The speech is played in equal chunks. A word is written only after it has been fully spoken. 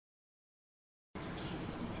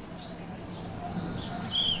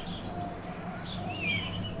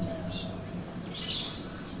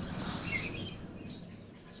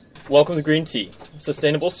Welcome to Green Tea,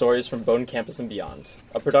 sustainable stories from Bowdoin campus and beyond,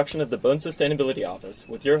 a production of the Bowdoin Sustainability Office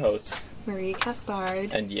with your hosts, Marie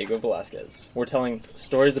Caspard and Diego Velasquez. We're telling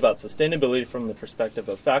stories about sustainability from the perspective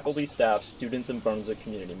of faculty, staff, students, and Brunswick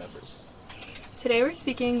community members. Today we're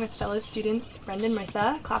speaking with fellow students Brendan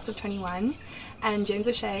Murtha, class of 21, and James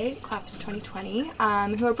O'Shea, class of 2020,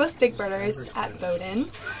 who are both big birders at Bowdoin.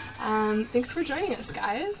 Thanks for joining us,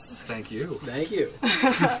 guys. Thank you. Thank you.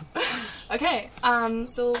 Okay,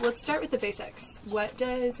 so let's start with the basics. What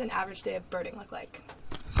does an average day of birding look like?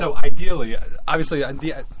 So ideally, obviously,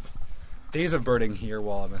 the days of birding here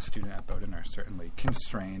while I'm a student at Bowdoin are certainly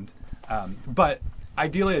constrained. But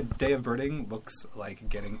ideally, a day of birding looks like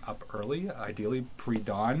getting up early, ideally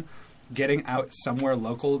pre-dawn, getting out somewhere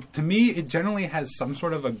local. To me, it generally has some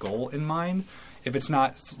sort of a goal in mind. If it's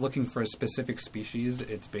not looking for a specific species,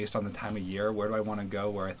 it's based on the time of year. Where do I want to go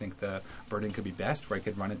where I think the birding could be best, where I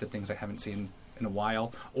could run into things I haven't seen in a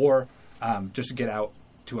while, or just get out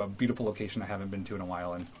to a beautiful location I haven't been to in a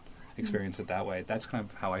while and experience it that way. That's kind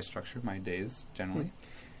of how I structure my days generally.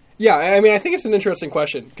 Yeah, I mean, I think it's an interesting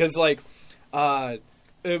question because,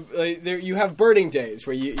 there you have birding days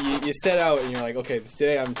where you set out and you're like, okay,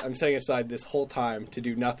 today I'm setting aside this whole time to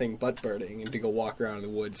do nothing but birding and to go walk around in the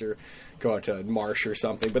woods or go out to a marsh or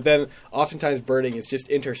something. But then oftentimes birding is just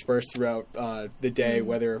interspersed throughout the day,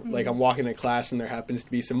 whether like I'm walking to class and there happens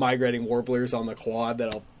to be some migrating warblers on the quad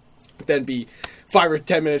that I'll then be 5 or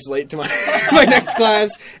 10 minutes late to my my next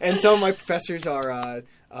class, and some of my professors are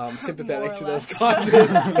sympathetic to those causes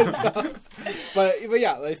and stuff. But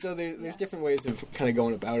yeah, so there's different ways of kind of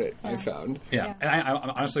going about it, I've found. Yeah. And I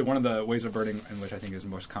honestly, one of the ways of birding, in which I think is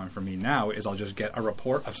most common for me now, is I'll just get a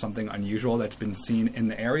report of something unusual that's been seen in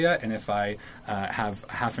the area, and if I have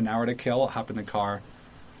half an hour to kill, I'll hop in the car,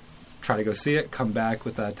 try to go see it, come back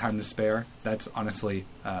with time to spare. That's honestly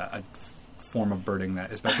a form of birding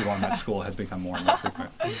that, especially while I'm at school, has become more and more frequent.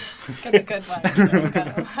 Got the good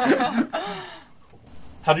one.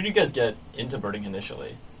 How did you guys get into birding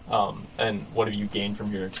initially? And what have you gained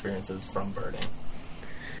from your experiences from birding?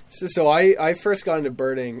 So I first got into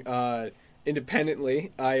birding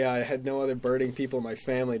independently. I had no other birding people in my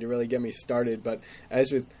family to really get me started. But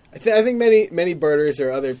as with, I think many birders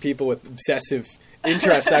or other people with obsessive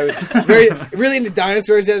interest. I was really into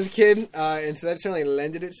dinosaurs as a kid, and so that certainly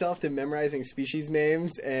lended itself to memorizing species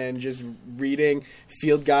names and just reading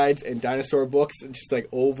field guides and dinosaur books, just like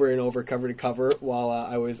over and over, cover to cover, while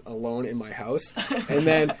I was alone in my house. And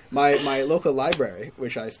then my local library,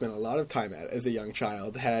 which I spent a lot of time at as a young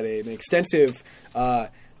child, had an extensive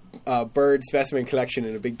bird specimen collection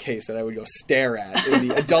in a big case that I would go stare at in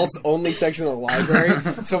the adults only section of the library.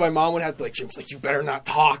 So my mom would have to be like, Jim's like, you better not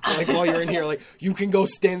talk like while you're in here. Like, you can go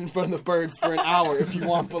stand in front of the birds for an hour if you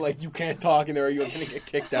want, but like you can't talk in there or you're going to get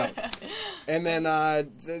kicked out. And then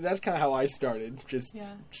that's kind of how I started, just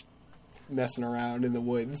messing around in the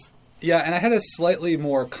woods. Yeah, and I had a slightly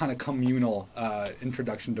more kind of communal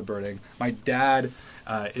introduction to birding. My dad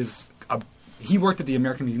he worked at the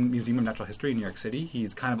American Museum of Natural History in New York City.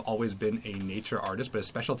 He's kind of always been a nature artist, but his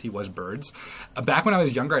specialty was birds. Back when I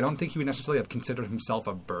was younger, I don't think he would necessarily have considered himself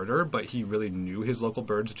a birder, but he really knew his local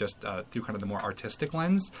birds just through kind of the more artistic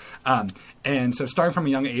lens. And so starting from a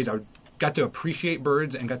young age, I got to appreciate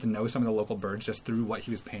birds and got to know some of the local birds just through what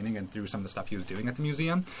he was painting and through some of the stuff he was doing at the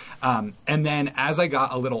museum. And then as I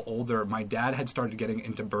got a little older, my dad had started getting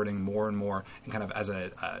into birding more and more and kind of as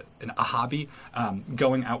a hobby,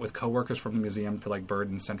 going out with coworkers from the museum to like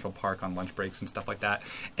bird in Central Park on lunch breaks and stuff like that.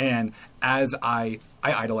 And as I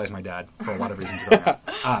idolized my dad for a lot of reasons growing up.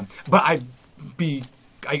 But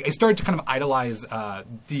I started to kind of idolize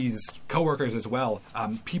these coworkers as well,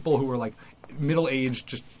 people who were like middle-aged,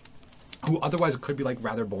 just who otherwise could be like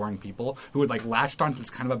rather boring people who had like latched onto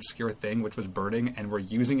this kind of obscure thing, which was birding, and were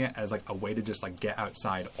using it as like a way to just like get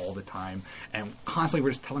outside all the time, and constantly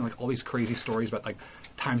we're just telling like all these crazy stories about like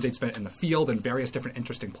times they'd spent in the field and various different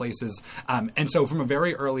interesting places. And so from a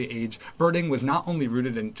very early age, birding was not only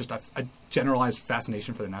rooted in just a generalized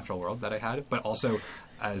fascination for the natural world that I had, but also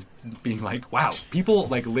as being like, wow, people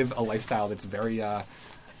like live a lifestyle that's very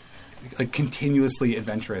like continuously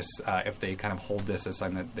adventurous if they kind of hold this as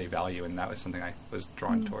something that they value, and that was something I was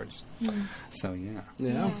drawn towards. So yeah.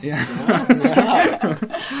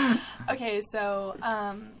 Okay, so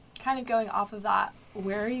kind of going off of that,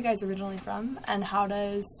 where are you guys originally from, and how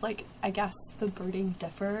does like I guess the birding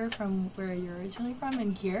differ from where you're originally from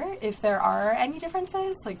and here? If there are any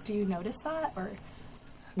differences, like do you notice that or?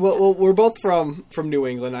 Well, we're both from New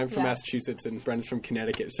England. I'm from Massachusetts, and Brendan's from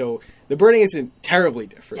Connecticut. So the birding isn't terribly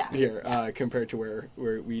different here compared to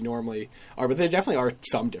where we normally are. But there definitely are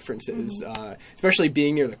some differences, especially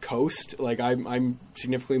being near the coast. Like I'm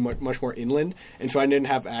significantly much more inland, and so I didn't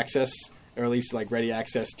have access, or at least like ready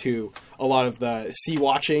access to a lot of the sea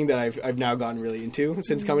watching that I've now gotten really into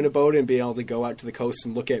since coming to Bowdoin, and being able to go out to the coast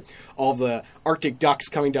and look at all the Arctic ducks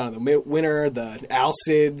coming down in the winter, the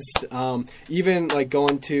alcids, even like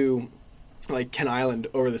going to like Kent Island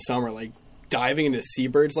over the summer, like diving into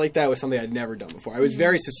seabirds like that was something I'd never done before. I was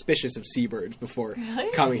very suspicious of seabirds before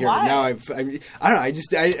coming here. But now I don't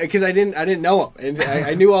know. Because I didn't know them, and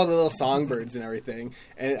I knew all the little songbirds and everything,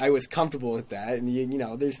 and I was comfortable with that. And you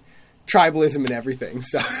know, there's tribalism and everything,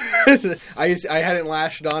 so I hadn't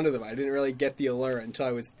lashed onto them. I didn't really get the allure until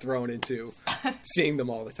I was thrown into seeing them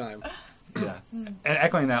all the time. Yeah, and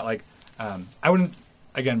echoing that, like, I wouldn't,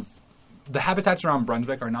 again, the habitats around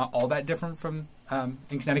Brunswick are not all that different from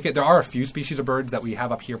in Connecticut. There are a few species of birds that we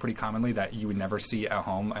have up here pretty commonly that you would never see at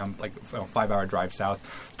home, like a 5-hour drive south.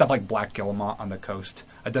 Stuff like black guillemot on the coast.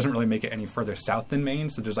 It doesn't really make it any further south than Maine,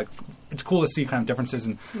 so there's it's cool to see kind of differences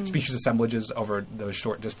in species assemblages over those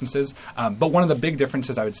short distances. But one of the big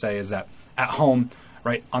differences I would say is that at home,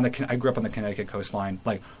 right, I grew up on the Connecticut coastline,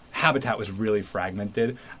 like, habitat was really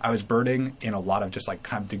fragmented. I was birding in a lot of just like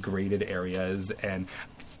kind of degraded areas, and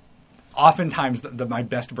oftentimes my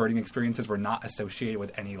best birding experiences were not associated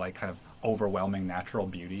with any like kind of overwhelming natural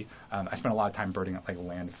beauty. I spent a lot of time birding at like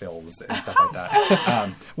landfills and stuff like that,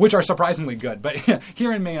 which are surprisingly good. But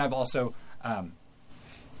here in Maine, I've also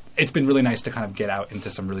it's been really nice to kind of get out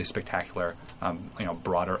into some really spectacular,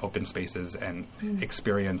 broader open spaces and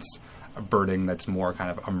experience birding that's more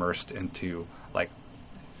kind of immersed into like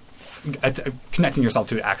connecting yourself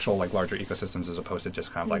to actual like larger ecosystems as opposed to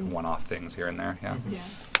just kind of like one-off things here and there.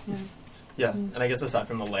 Yeah, and I guess aside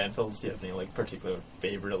from the landfills, do you have any like particular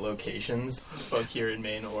favorite locations, both here in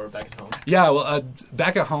Maine or back at home? Yeah, well,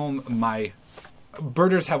 back at home, my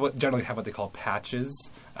birders generally have what they call patches.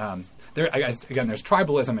 Again, there's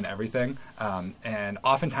tribalism in everything, and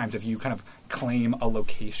oftentimes if you kind of claim a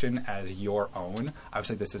location as your own,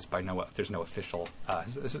 obviously this is there's no official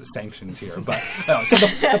sanctions here, but so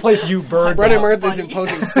the place you bird, Brendan Murtha is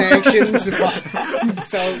imposing sanctions upon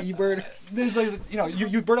fellow eBird. There's like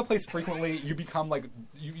you bird a place frequently, you become like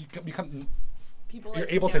you become. You're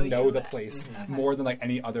able to know the place more than like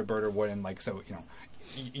any other birder would, and like so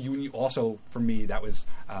you also, for me, that was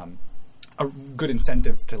a good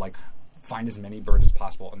incentive to like find as many birds as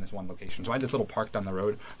possible in this one location. So I had this little park down the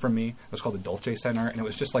road from me. It was called the Dolce Center, and it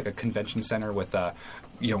was just like a convention center with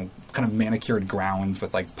kind of manicured grounds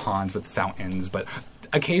with like ponds with fountains. But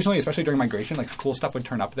occasionally, especially during migration, like cool stuff would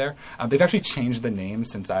turn up there. They've actually changed the name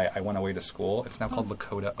since I went away to school. It's now called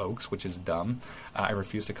Lakota Oaks, which is dumb. I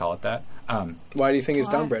refuse to call it that. Why do you think it's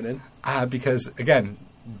dumb, Brendan? Because again,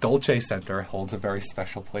 Dolce Center holds a very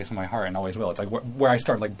special place in my heart and always will. It's like where I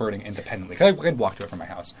started like birding independently. Cause I could walk to it from my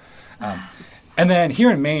house. And then here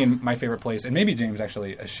in Maine, my favorite place, and maybe James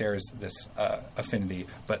actually shares this affinity,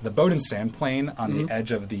 but the Bowdoin Sandplain on the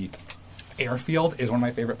edge of the airfield is one of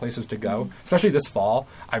my favorite places to go. Especially this fall,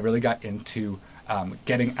 I really got into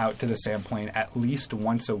getting out to the Sandplain at least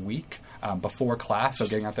once a week before class, so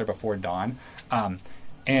getting out there before dawn.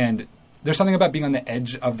 And there's something about being on the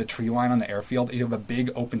edge of the tree line on the airfield. You have a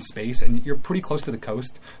big open space, and you're pretty close to the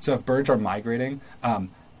coast. So if birds are migrating,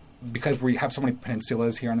 because we have so many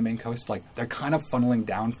peninsulas here on the Maine coast, like they're kind of funneling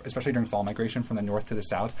down, especially during fall migration from the north to the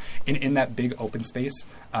south. And in that big open space,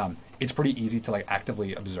 it's pretty easy to like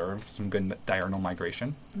actively observe some good diurnal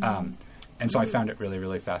migration. And so I found it really,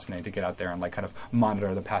 really fascinating to get out there and like kind of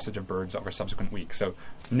monitor the passage of birds over subsequent weeks. So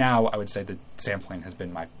now I would say the Sandplain has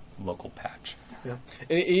been my local patch. Yeah,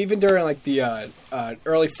 and even during like the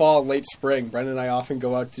early fall, late spring, Brendan and I often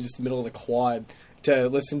go out to just the middle of the quad to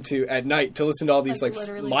listen to all these like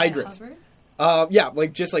migrants.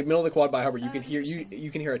 Like just like middle of the quad by Hubbard, you can hear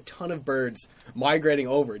you can hear a ton of birds migrating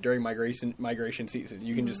over during migration season.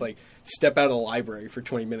 You can just like step out of the library for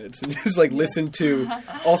 20 minutes and just like listen to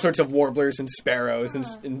all sorts of warblers and sparrows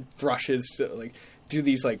and thrushes like do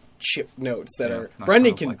these like chip notes that are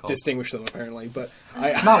Brendan can distinguish them apparently, but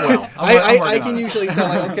I can usually tell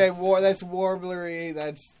like okay, that's warblery,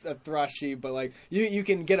 that's a thrushy, but like you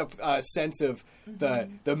can get a sense of the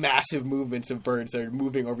massive movements of birds that are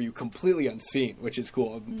moving over you completely unseen, which is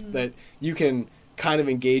cool. That you can kind of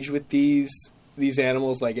engage with these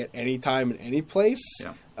animals like at any time and any place,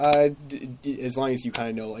 as long as you kind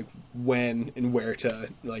of know like when and where to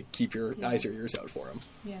like keep your eyes or ears out for them.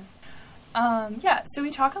 So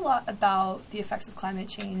we talk a lot about the effects of climate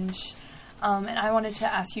change And I wanted to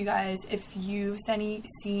ask you guys if you've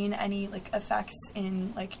seen any like effects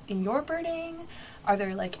in your birding. Are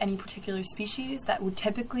there like any particular species that would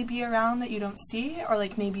typically be around that you don't see, or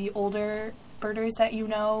like maybe older birders that you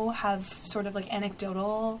know have sort of like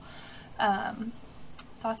anecdotal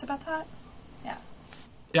thoughts about that?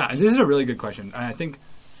 Yeah, and this is a really good question. And I think,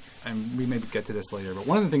 and we may get to this later, but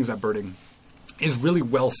one of the things that birding is really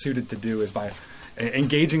well suited to do is by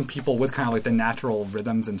engaging people with kind of like the natural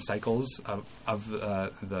rhythms and cycles of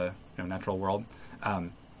the natural world.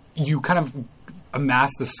 You kind of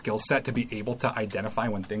amass the skill set to be able to identify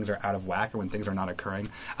when things are out of whack or when things are not occurring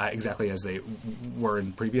exactly as they were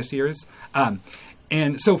in previous years.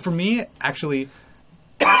 And so for me, actually,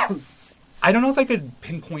 I don't know if I could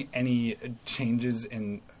pinpoint any changes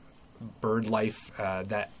in bird life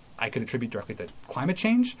that I could attribute directly to climate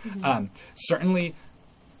change. Mm-hmm. Certainly,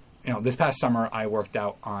 this past summer I worked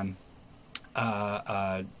out on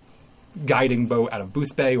guiding boat out of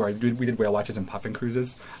Booth Bay, where we did whale watches and puffin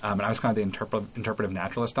cruises, and I was kind of the interpretive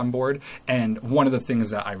naturalist on board. And one of the things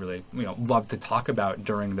that I really loved to talk about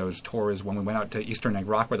during those tours when we went out to Eastern Egg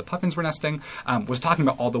Rock where the puffins were nesting was talking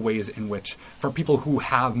about all the ways in which, for people who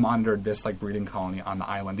have monitored this like breeding colony on the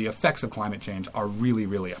island, the effects of climate change are really,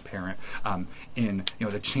 really apparent in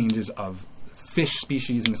the changes of fish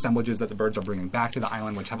species and assemblages that the birds are bringing back to the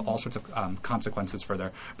island, which have all sorts of consequences for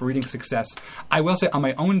their breeding success. I will say, on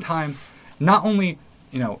my own time, not only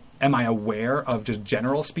am I aware of just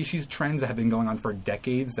general species trends that have been going on for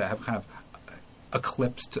decades that have kind of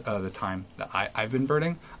eclipsed the time that I've been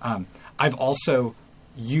birding, I've also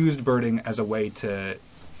used birding as a way to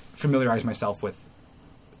familiarize myself with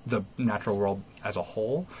the natural world as a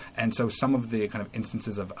whole. And so some of the kind of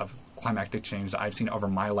instances of climatic change that I've seen over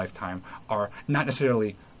my lifetime are not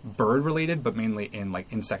necessarily bird related, but mainly in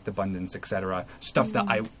like insect abundance, etc. Stuff that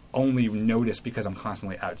I only notice because I'm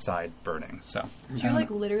constantly outside birding. So do you like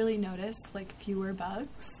literally notice like fewer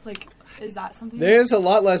bugs? Like, is that something? There's a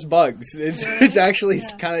lot less bugs. It's actually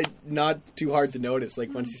kind of not too hard to notice.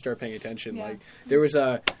 Like once you start paying attention, like there was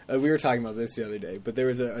we were talking about this the other day, but there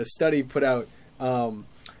was a study put out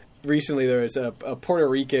recently. There was a Puerto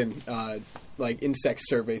Rican like insect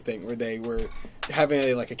survey thing where they were having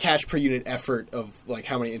a catch per unit effort of like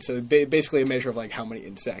how many basically a measure of like how many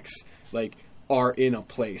insects like are in a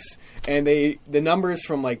place, and the numbers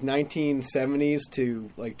from like 1970s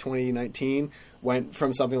to like 2019 went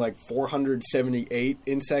from something like 478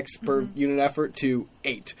 insects per unit effort to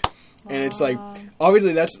 8. And it's like,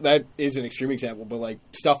 obviously that is an extreme example, but like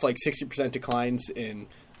stuff like 60% declines in,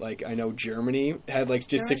 like, I know Germany had like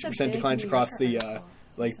just 60% declines across the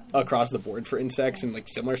across the board for insects, and like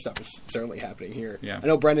similar stuff is certainly happening here. Yeah. I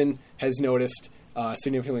know Brendan has noticed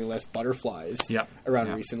significantly less butterflies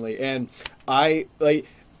around recently, and I like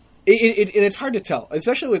it. And it's hard to tell,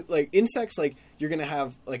 especially with like insects. Like you're gonna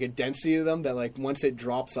have like a density of them that like once it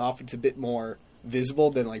drops off, it's a bit more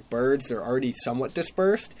visible than like birds. They're already somewhat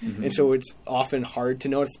dispersed, and so it's often hard to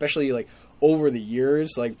notice, especially like over the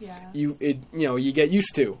years. Like you get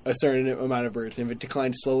used to a certain amount of birds, and if it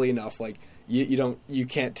declines slowly enough, like you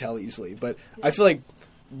can't tell easily. But I feel like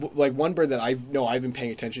one bird that I know I've been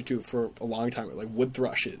paying attention to for a long time are like wood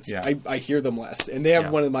thrushes. Yeah. I hear them less, and they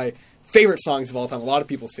have one of my favorite songs of all time. A lot of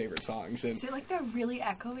people's favorite songs. And is it like the really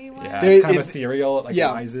echoey one? Yeah, it's kind of ethereal. It like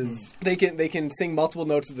rises. They can sing multiple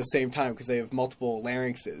notes at the same time because they have multiple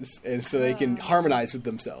larynxes, and so they can harmonize with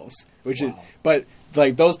themselves. But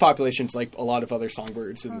like those populations, like a lot of other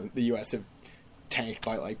songbirds in the U.S. have tanked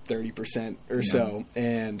by like 30% or so,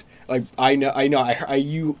 and like I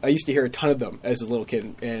used to hear a ton of them as a little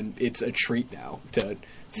kid, and it's a treat now to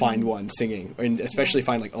find one singing, and especially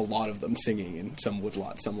find like a lot of them singing in some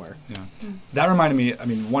woodlot somewhere. That reminded me, I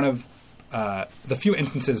mean, one of the few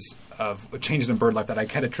instances of changes in bird life that I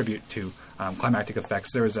can attribute to climatic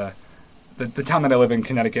effects. There was the town that I live in,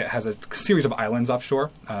 Connecticut, has a series of islands offshore,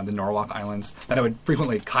 the Norwalk Islands, that I would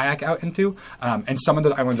frequently kayak out into. And some of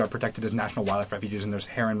the islands are protected as national wildlife refuges, and there's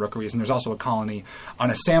heron rookeries, and there's also a colony on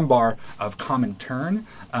a sandbar of common tern,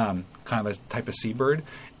 kind of a type of seabird.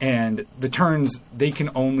 And the terns, they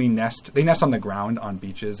nest on the ground on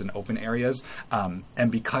beaches and open areas. And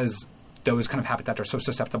because those kind of habitats are so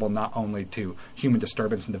susceptible not only to human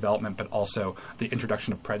disturbance and development, but also the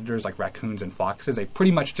introduction of predators like raccoons and foxes, they've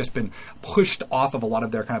pretty much just been pushed off of a lot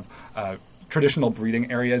of their kind of traditional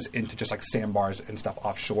breeding areas into just like sandbars and stuff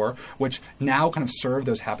offshore, which now kind of serve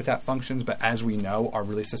those habitat functions, but as we know, are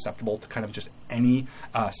really susceptible to kind of just any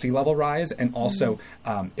sea level rise, and also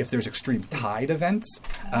if there's extreme tide events,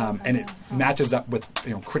 and it matches up with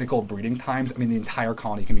critical breeding times. I mean, the entire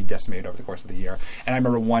colony can be decimated over the course of the year. And I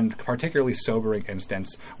remember one particularly sobering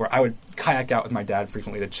instance where I would kayak out with my dad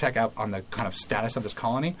frequently to check out on the kind of status of this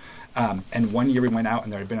colony. And one year we went out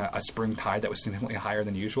and there had been a spring tide that was significantly higher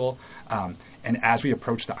than usual. And as we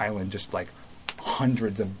approached the island, just like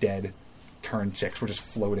hundreds of dead tern chicks were just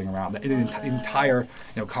floating around. The entire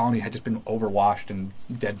colony had just been overwashed, and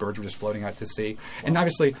dead birds were just floating out to sea. And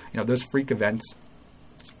obviously, those freak events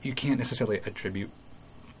you can't necessarily attribute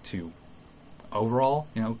to overall,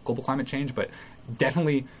 global climate change, but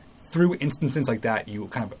definitely through instances like that, you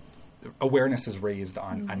kind of awareness is raised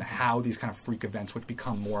on how these kind of freak events, which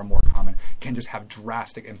become more and more common, can just have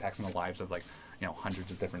drastic impacts on the lives of hundreds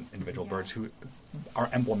of different individual birds who are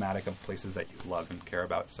emblematic of places that you love and care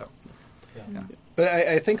about. So, yeah. But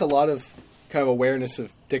I think a lot of kind of awareness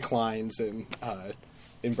of declines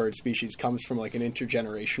in bird species comes from like an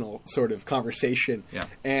intergenerational sort of conversation. Yeah.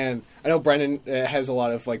 And I know Brendan has a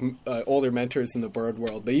lot of like older mentors in the bird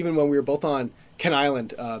world, but even when we were both on Kent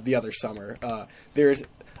Island the other summer, there's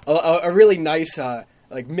a really nice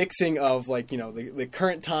like mixing of like the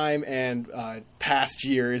current time and past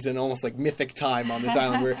years, and almost like mythic time on this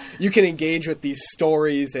island, where you can engage with these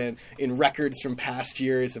stories and in records from past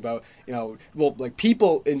years about like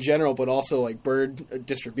people in general, but also like bird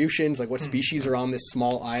distributions, like what species are on this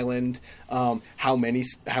small island, how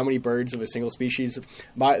many birds of a single species.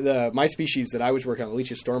 My species that I was working on, the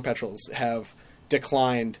Leach's storm petrels, have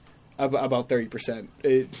declined about 30%.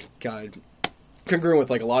 Congruent with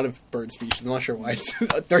like a lot of bird species. I'm not sure why it's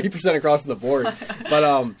 30% across the board,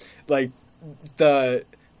 but like there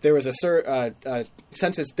was a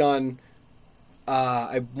census done.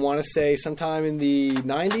 I want to say sometime in the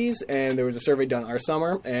 90s, and there was a survey done our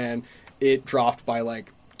summer, and it dropped by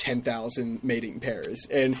like 10,000 mating pairs,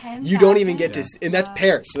 and 10,000? you don't even get to, and that's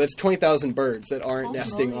pairs, so that's 20,000 birds that aren't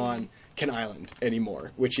nesting on Kent Island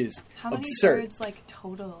anymore, which is How many absurd. birds, like,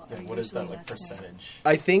 total are What is that usually like nesting? percentage?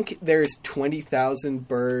 I think there's 20,000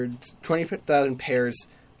 birds, 20,000 pairs,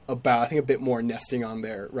 about, I think a bit more nesting on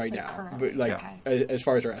there right Like now, currently. but like Okay. as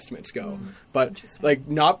far as our estimates go. But Interesting. like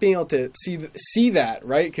not being able to see that,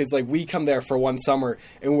 right? Because like we come there for one summer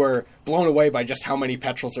and we're blown away by just how many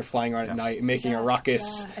petrels are flying around at night and making a ruckus.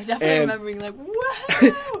 Yeah. I definitely And- remember being like,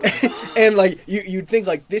 whoa! And like you'd think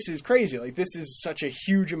like this is crazy, like this is such a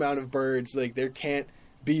huge amount of birds, like there can't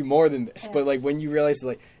be more than this. But like when you realize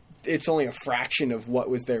like it's only a fraction of what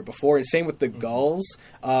was there before, and same with the gulls,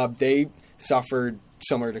 they suffered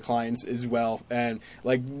similar declines as well. And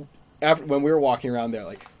like after when we were walking around there,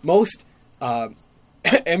 like most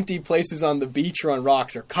empty places on the beach or on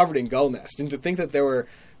rocks are covered in gull nests, and to think that there were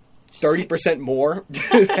 30% more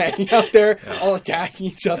hanging out there, all attacking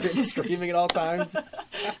each other and screaming at all times.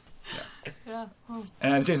 Yeah. Oh.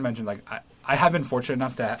 And as Jason mentioned, like I have been fortunate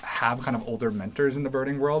enough to have kind of older mentors in the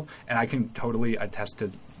birding world, and I can totally attest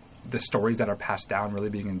to the stories that are passed down really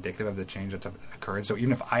being indicative of the change that's occurred. So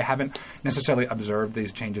even if I haven't necessarily observed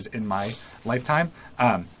these changes in my lifetime,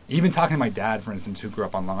 even talking to my dad, for instance, who grew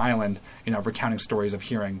up on Long Island, recounting stories of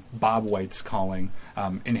hearing bobwhites calling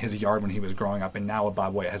in his yard when he was growing up, and now a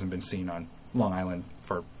bobwhite hasn't been seen on Long Island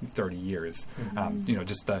for 30 years.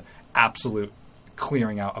 Just the absolute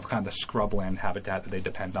clearing out of kind of the scrubland habitat that they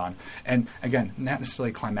depend on. And again, not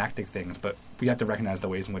necessarily climactic things, but we have to recognize the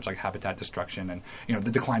ways in which like habitat destruction and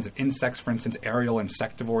the declines of insects, for instance, aerial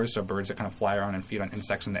insectivores, so birds that kind of fly around and feed on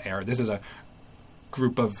insects in the air. This is a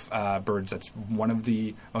group of birds that's one of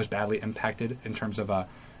the most badly impacted in terms of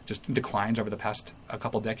just declines over the past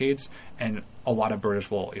couple decades. And a lot of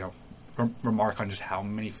birders will remark on just how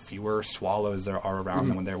many fewer swallows there are around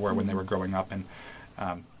them when they were growing up. And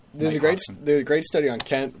There's a great study on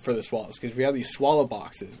Kent for the swallows, because we have these swallow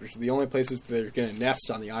boxes, which are the only places that are going to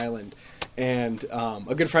nest on the island. And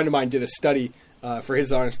a good friend of mine did a study for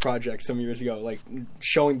his honors project some years ago, like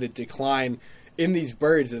showing the decline in these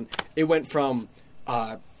birds, and it went from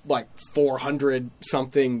like 400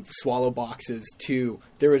 something swallow boxes to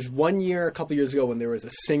there was 1 year a couple years ago when there was a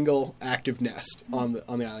single active nest on the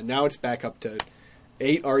island. Now it's back up to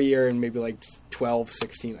 8 our year and maybe like 12,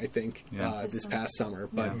 16, I think, this past summer.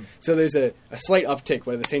 But so there's a slight uptick,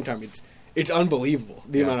 but at the same time, it's unbelievable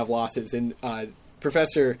the amount of losses. And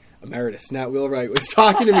Professor Emeritus Nat Wheelwright was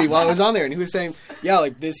talking to me while I was on there, and he was saying,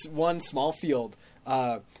 like this one small field,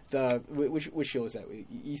 which field is that?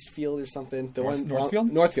 Eastfield or something?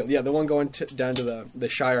 Northfield? Northfield, yeah, the one going down to the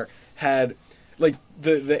Shire had like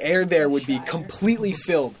the air there would be completely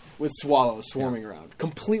filled with swallows swarming around,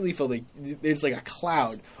 completely filled. Like, there's like a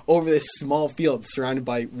cloud over this small field surrounded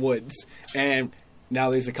by woods, and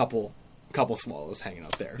now there's a couple swallows hanging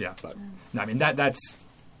out there. Yeah, but no, I mean that's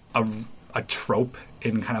a trope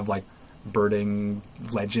in kind of like birding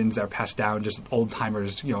legends that are passed down. Just old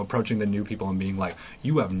timers, approaching the new people and being like,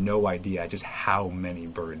 "You have no idea just how many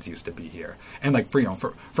birds used to be here." And like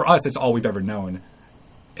for us, it's all we've ever known.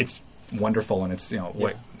 It's wonderful, and it's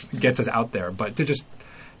what gets us out there. But to just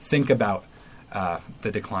think about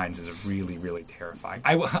the declines is really, really terrifying.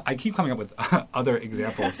 I keep coming up with other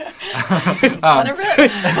examples.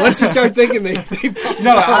 Once you start thinking, they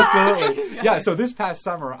no, absolutely. Yeah, so this past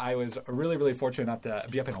summer, I was really, really fortunate enough to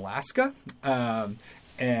be up in Alaska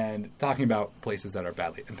and talking about places that are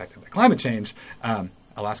badly impacted by climate change.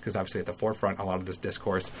 Alaska is obviously at the forefront of a lot of this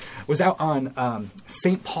discourse. Was out on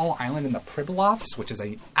St. Paul Island in the Pribilofs, which is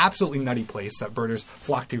an absolutely nutty place that birders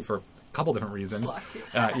flock to for a couple different reasons.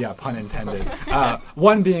 Yeah, pun intended.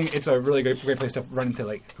 One being it's a really great place to run into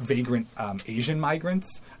like vagrant Asian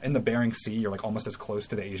migrants. In the Bering Sea, you're like almost as close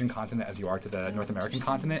to the Asian continent as you are to the North American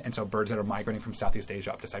continent, and so birds that are migrating from Southeast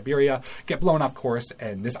Asia up to Siberia get blown off course,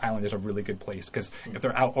 and this island is a really good place because if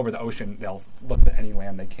they're out over the ocean, they'll look at any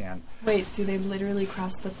land they can. Wait, do they literally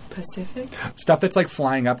cross the Pacific? Stuff that's like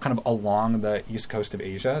flying up kind of along the east coast of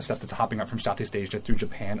Asia, stuff that's hopping up from Southeast Asia through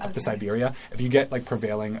Japan up to Siberia. If you get like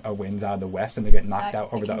prevailing winds out of the west and they get knocked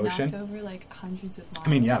out over the ocean. Knocked over like hundreds of miles. I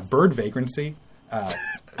mean, yeah, bird vagrancy.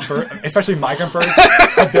 Especially migrant birds'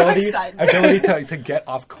 ability to get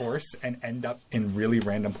off course and end up in really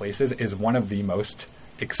random places is one of the most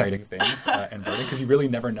exciting things in birding because you really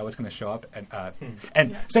never know what's going to show up.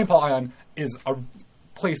 And St. Paul Island is a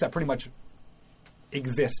place that pretty much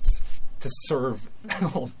exists to serve.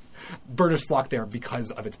 Birders flock there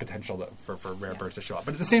because of its potential for rare birds to show up.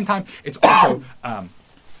 But at the same time, it's also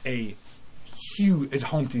it's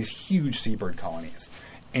home to these huge seabird colonies.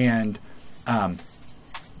 And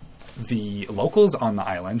the locals on the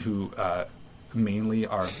island, who mainly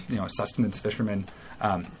are sustenance fishermen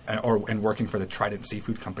and working for the Trident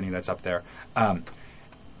Seafood Company that's up there,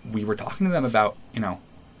 we were talking to them about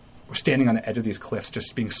we're standing on the edge of these cliffs,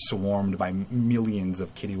 just being swarmed by millions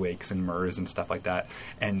of kittiwakes and murres and stuff like that,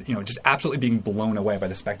 and just absolutely being blown away by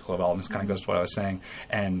the spectacle of it all. And this kind of goes to what I was saying.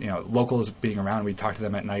 And locals being around, we'd talk to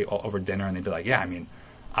them at night over dinner, and they'd be like, "Yeah, I mean,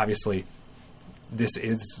 obviously." This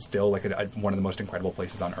is still like one of the most incredible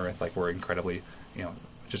places on Earth. Like we're incredibly,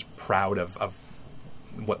 just proud of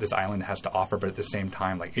what this island has to offer. But at the same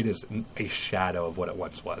time, like it is a shadow of what it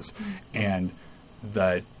once was. Mm-hmm. And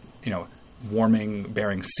the, warming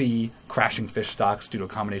Bering Sea, crashing fish stocks due to a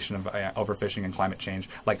combination of overfishing and climate change.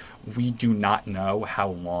 Like we do not know how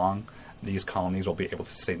long these colonies will be able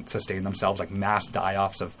to sustain themselves. Like mass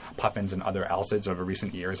die-offs of puffins and other alcids over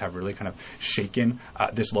recent years have really kind of shaken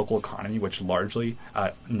this local economy, which largely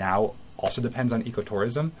now also depends on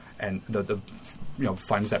ecotourism and the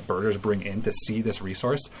funds that birders bring in to see this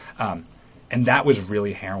resource. And that was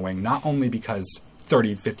really harrowing, not only because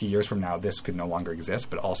 30, 50 years from now, this could no longer exist,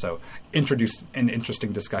 but also introduce an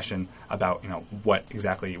interesting discussion about, what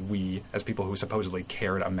exactly we, as people who supposedly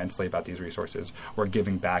cared immensely about these resources, were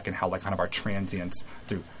giving back and how, like, kind of our transience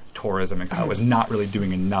through tourism and kind of was not really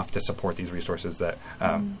doing enough to support these resources that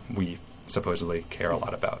we supposedly care a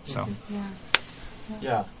lot about. So,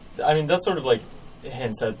 yeah. I mean, that's sort of like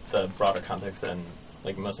hints at the broader context and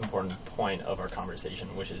like most important point of our conversation,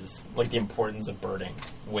 which is like the importance of birding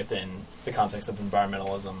within the context of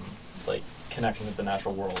environmentalism, like connection with the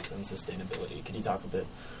natural world and sustainability. Could you talk a bit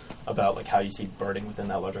about like how you see birding within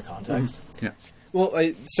that larger context? Yeah.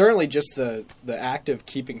 Well, certainly just the act of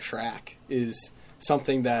keeping track is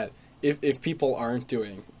something that if people aren't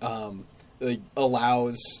doing, like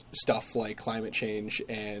allows stuff like climate change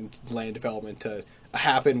and land development to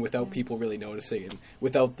happen without people really noticing and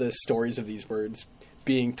without the stories of these birds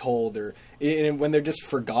being told, or and when they're just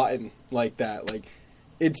forgotten like that. Like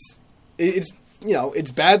it's it's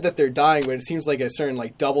bad that they're dying, but it seems like a certain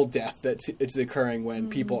like double death that's it's occurring when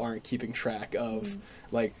people aren't keeping track of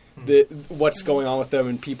like what's going on with them,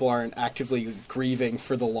 and people aren't actively grieving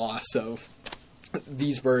for the loss of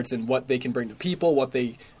these birds and what they can bring to people, what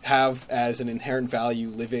they have as an inherent value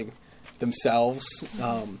living themselves.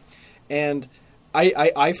 And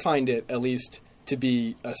I find it at least to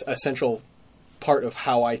be a central part of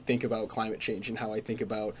how I think about climate change and how I think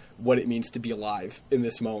about what it means to be alive in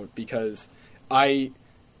this moment, because I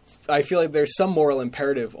feel like there's some moral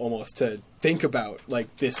imperative almost to think about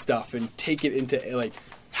like this stuff and take it into like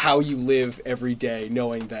how you live every day,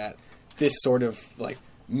 knowing that this sort of like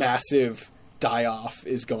massive die-off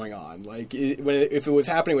is going on. Like, if it was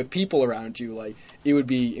happening with people around you, like, it would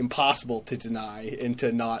be impossible to deny and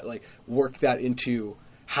to not, like, work that into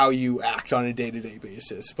how you act on a day-to-day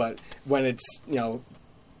basis. But when it's,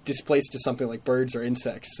 displaced to something like birds or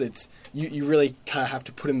insects, it's you really kind of have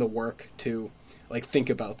to put in the work to, like, think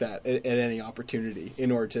about that at any opportunity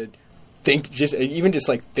in order to think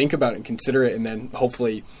about it and consider it, and then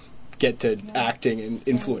hopefully get to acting and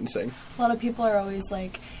influencing. A lot of people are always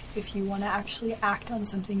like, if you want to actually act on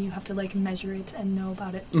something, you have to, like, measure it and know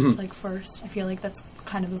about it, like, first. I feel like that's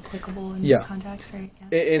kind of applicable in this context, right?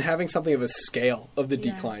 Yeah. And having something of a scale of the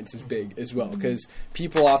declines is big as well, because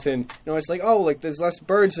people often, it's like, oh, like, there's less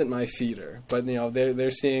birds at my feeder, but,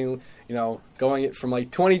 they're seeing, going it from,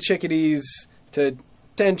 like, 20 chickadees to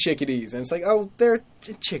 10 chickadees, and it's like, oh, there are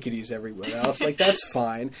chickadees everywhere else. Like, that's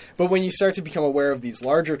fine. But when you start to become aware of these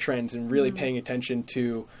larger trends and really paying attention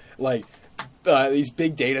to, like, these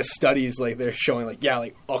big data studies, like, they're showing, like,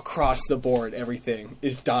 like, across the board, everything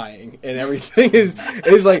is dying, and everything is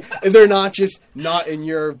like, they're not in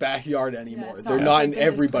your backyard anymore. They're not in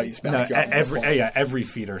everybody's backyard. Every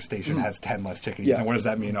feeder station has 10 less chickadees, and what does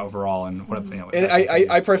that mean overall? And what? And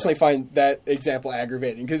I personally find that example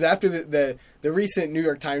aggravating, because after the recent New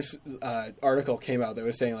York Times article came out that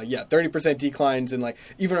was saying, like, 30% declines in, like,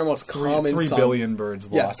 even our most common 3 billion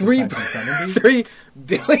birds lost since 1970. 3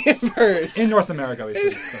 billion birds. In North America, we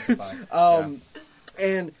should specify.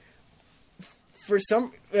 And for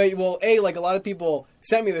some, like, a lot of people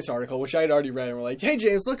sent me this article, which I had already read, and were like, hey,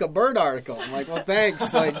 James, look, a bird article. I'm like, well,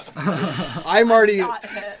 thanks. Like, I'm already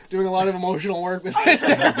doing a lot of emotional work with this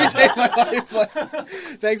every day of my life. But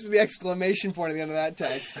thanks for the exclamation point at the end of that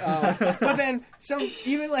text. But then some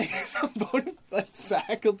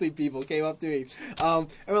faculty people came up to me and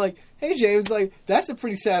were like, hey, James, like, that's a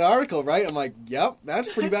pretty sad article, right? I'm like, yep,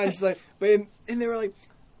 that's pretty bad. And she's like, and they were like,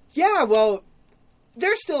 yeah, well,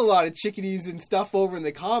 there's still a lot of chickadees and stuff over in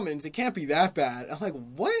the commons. It can't be that bad. I'm like,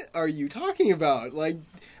 what are you talking about? And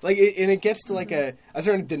it gets to, like, a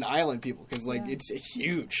certain denial in people, because, like, it's a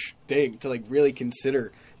huge thing to, like, really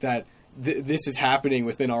consider that this is happening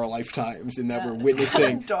within our lifetimes, and that we're witnessing.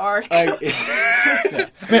 Kind of dark.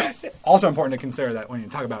 Also important to consider that when you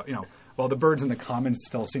talk about, well, the birds in the commons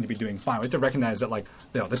still seem to be doing fine. We have to recognize that, like,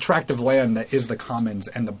 the tract of land that is the commons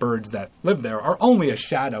and the birds that live there are only a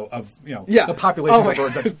shadow of, the population of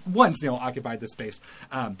birds that once, occupied the space.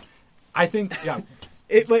 I think,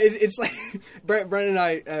 It's like Brendan and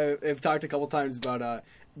I have talked a couple times about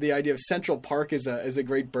the idea of Central Park as a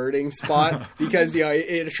great birding spot, because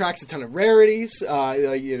it attracts a ton of rarities.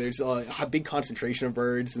 There's a big concentration of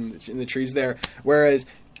birds in the trees there, whereas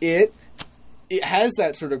it has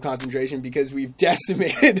that sort of concentration because we've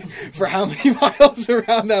decimated for how many miles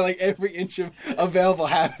around that, like, every inch of available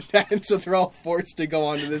habitat, and so they're all forced to go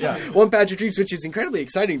onto this one patch of trees, which is incredibly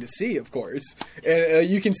exciting to see, of course. And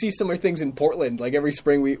you can see similar things in Portland. Like, every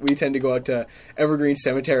spring we tend to go out to Evergreen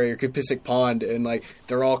Cemetery or Kapisik Pond, and, like,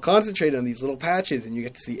 they're all concentrated on these little patches, and you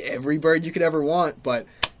get to see every bird you could ever want, but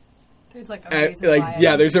there's, like, a reason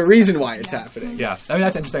why there's a reason why it's happening. Yeah, I mean,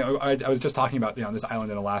 that's interesting. I was just talking about this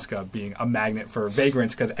island in Alaska being a magnet for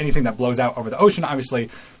vagrants, because anything that blows out over the ocean obviously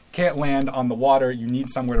can't land on the water. You need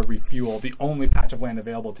somewhere to refuel. The only patch of land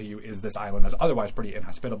available to you is this island that's otherwise pretty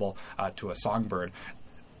inhospitable to a songbird.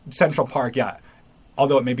 Central Park,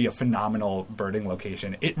 although it may be a phenomenal birding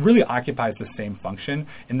location, it really occupies the same function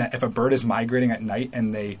in that if a bird is migrating at night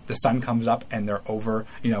and the sun comes up and they're over,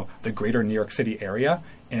 the greater New York City area,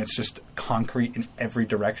 and it's just concrete in every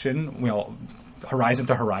direction, horizon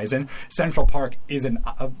to horizon, Central Park is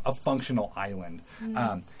a functional island.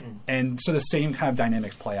 And so the same kind of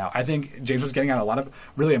dynamics play out. I think James was getting at a lot of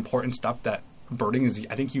really important stuff that birding is,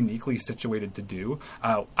 I think, uniquely situated to do.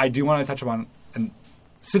 I do want to touch upon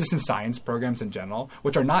citizen science programs in general,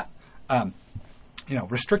 which are not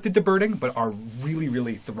restricted to birding, but are really,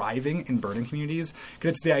 really thriving in birding communities.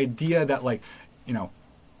 Because it's the idea that, like,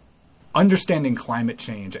 understanding climate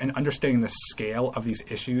change and understanding the scale of these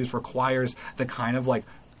issues requires the kind of, like,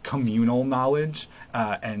 communal knowledge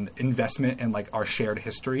and investment in, like, our shared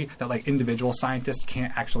history that, like, individual scientists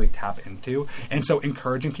can't actually tap into. And so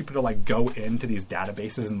encouraging people to, like, go into these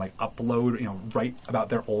databases and, like, upload, write about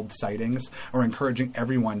their old sightings, or encouraging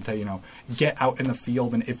everyone to, get out in the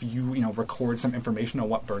field, and if you, record some information on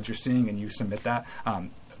what birds you're seeing and you submit that,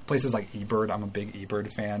 places like eBird, I'm a big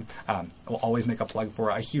eBird fan, will always make a plug for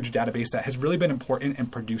a huge database that has really been important in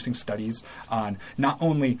producing studies on not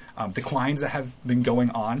only declines that have been going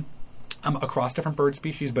on across different bird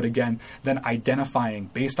species, but again, then identifying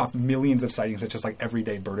based off millions of sightings that just like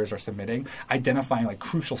everyday birders are submitting, identifying like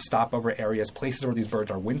crucial stopover areas, places where these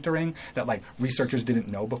birds are wintering that like researchers didn't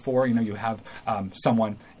know before. You know, you have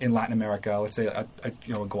someone in Latin America, let's say a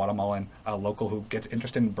Guatemalan local who gets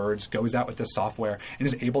interested in birds, goes out with this software and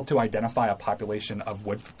is able to identify a population of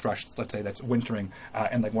wood thrush, let's say, that's wintering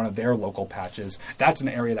in like one of their local patches. That's an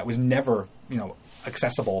area that was never,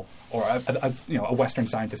 accessible, or a Western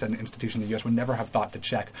scientist at an institution in the U.S. would never have thought to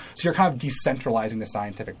check. So you're kind of decentralizing the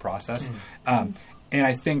scientific process, and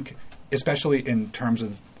I think, especially in terms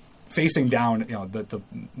of facing down, the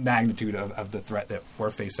magnitude of the threat that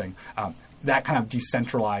we're facing, that kind of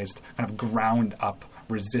decentralized, kind of ground up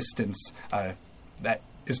resistance that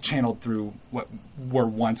is channeled through what were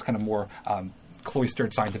once kind of more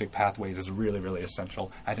cloistered scientific pathways is really, really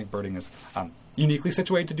essential. I think birding is uniquely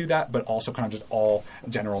situated to do that, but also kind of just all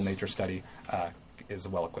general nature study is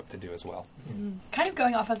well equipped to do as well. Kind of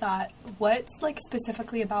going off of that, what's like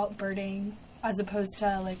specifically about birding as opposed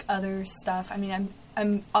to like other stuff? I mean,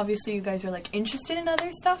 I'm obviously you guys are like interested in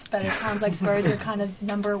other stuff, but it sounds like birds are kind of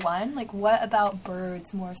number one. Like, what about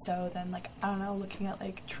birds more so than like, I don't know, looking at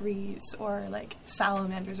like trees or like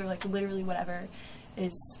salamanders or like literally whatever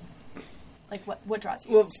is like what draws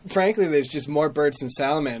you? Well, frankly, there's just more birds than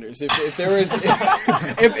salamanders. If there was,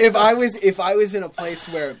 if I was in a place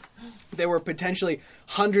where there were potentially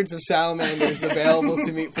hundreds of salamanders available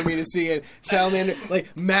to me for me to see, and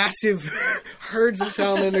like massive herds of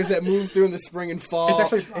salamanders that move through in the spring and fall.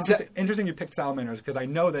 It's interesting you picked salamanders, because I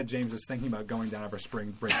know that James is thinking about going down over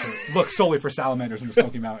spring break to look solely for salamanders in the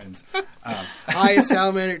Smoky Mountains. Highest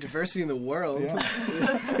salamander diversity in the world, in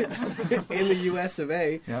the U.S. of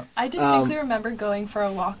A. Yeah. I distinctly remember going for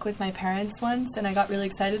a walk with my parents once, and I got really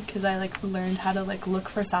excited because I like learned how to like look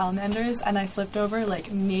for salamanders, and I flipped over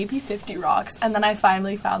like maybe 50 rocks, and then I finally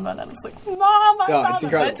found one. I was like, "Mom, I found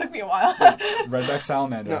it!" But it took me a while. Redback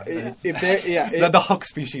salamander. No, the hook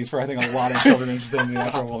species for I think a lot of children interested in the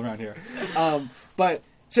natural world around here. But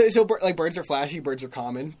so like birds are flashy, birds are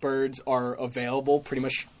common, birds are available pretty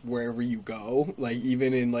much wherever you go. Like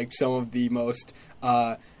even in like some of the most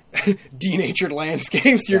denatured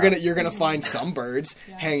landscapes, you're gonna find some birds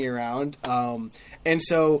hanging around. And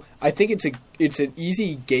so I think it's an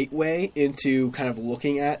easy gateway into kind of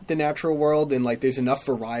looking at the natural world, and like there's enough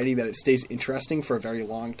variety that it stays interesting for a very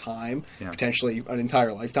long time, potentially an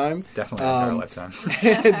entire lifetime. Definitely an entire lifetime.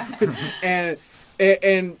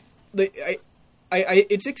 and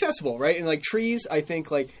it's accessible, right? And like trees, I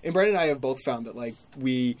think like, and Brendan and I have both found that like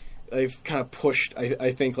I've kind of pushed,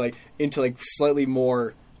 I think like into like slightly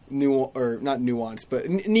more not nuanced, but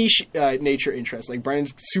niche nature interests. Like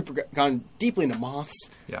Brandon's gone deeply into moths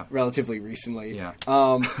relatively recently. Yeah.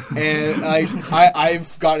 And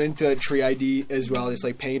I've gotten into tree ID as well, just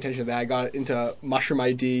like paying attention to that. I got into mushroom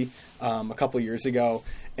ID a couple years ago.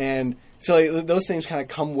 And so like, those things kind of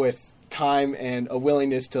come with time and a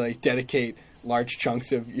willingness to like dedicate large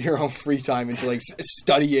chunks of your own free time into like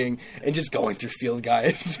studying and just going through field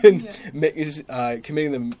guides and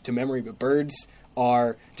committing them to memory. But birds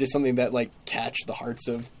are just something that like catch the hearts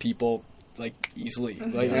of people like easily.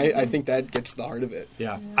 Like I think that gets to the heart of it.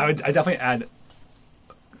 Yeah. I definitely add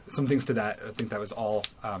some things to that. I think that was all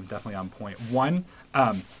definitely on point. One,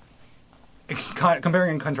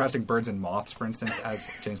 comparing and contrasting birds and moths, for instance, as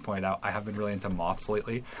James pointed out, I have been really into moths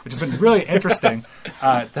lately, which has been really interesting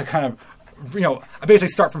to kind of, I basically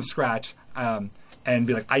start from scratch and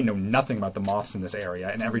be like, I know nothing about the moths in this area,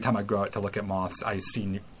 and every time I go out to look at moths, I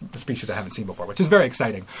see species I haven't seen before, which is very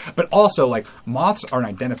exciting. But also, like, moths are an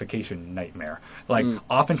identification nightmare. Like,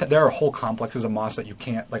 often there are whole complexes of moths that you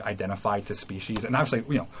can't, like, identify to species. And obviously,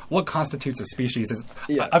 what constitutes a species is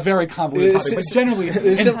a very convoluted topic, but generally...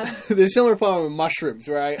 There's a similar problem with mushrooms,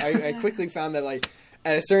 where I quickly found that, like,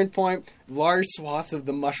 at a certain point, large swaths of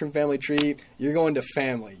the mushroom family tree, you're going to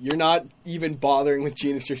family. You're not even bothering with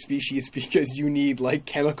genus or species because you need, like,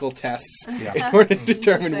 chemical tests in order to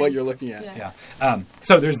determine what you're looking at. Yeah.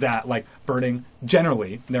 So there's that. Like, birding,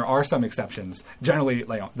 generally, there are some exceptions. Generally,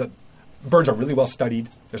 like, the birds are really well studied.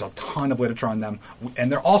 There's a ton of literature on them.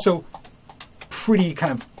 And they're also pretty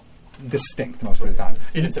kind of distinct most of the time.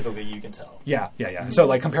 Phenotypically, you can tell. Yeah. So,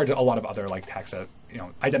 like, compared to a lot of other, like, taxa,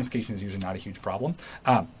 identification is usually not a huge problem.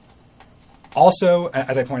 Also,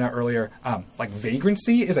 as I pointed out earlier, like,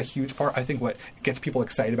 vagrancy is a huge part. I think what gets people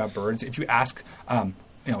excited about birds, if you ask,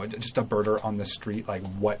 just a birder on the street, like,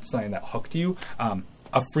 what's something that hooked you,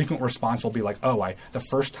 a frequent response will be like, the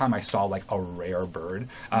first time I saw like a rare bird.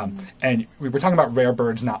 And we were talking about rare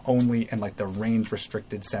birds not only in like the range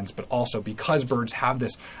restricted sense, but also because birds have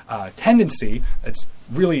this tendency that's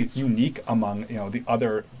really unique among, the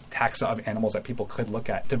other taxa of animals that people could look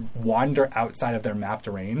at, to wander outside of their mapped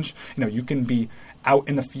range. You can be out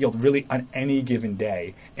in the field really on any given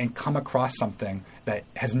day and come across something that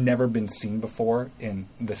has never been seen before in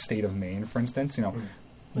the state of Maine, for instance.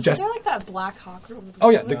 Was there like that Black Hawk?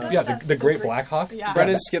 The Great Black Hawk. Yeah.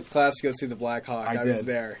 Brendan skipped class to go see the Black Hawk. I was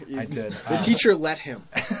there. I did. The teacher let him.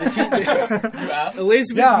 You asked?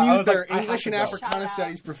 Elizabeth Yeah, I Youth, was like, our I have English to and go. Africana Shout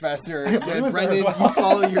Studies professor, was said, there as Brendan, well." you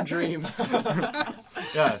follow your dreams.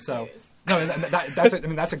 Yeah. So no,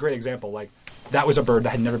 that's a great example. Like, that was a bird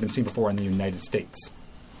that had never been seen before in the United States,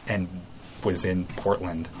 and was in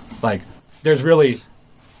Portland. Like, there's really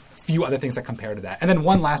few other things that compare to that. And then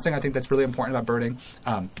one last thing I think that's really important about birding,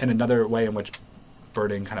 and another way in which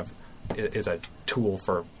birding kind of is a tool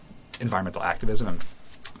for environmental activism and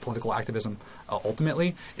political activism,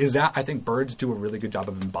 ultimately, is that I think birds do a really good job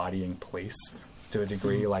of embodying place to a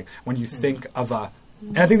degree. Like, when you think of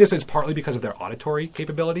and I think this is partly because of their auditory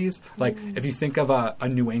capabilities. Like, if you think of a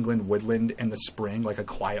New England woodland in the spring, like a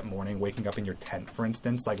quiet morning, waking up in your tent, for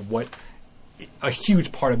instance, like a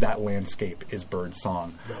huge part of that landscape is bird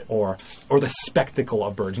song, right. or the spectacle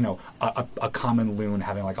of birds. A common loon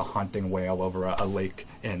having like a haunting wail over a lake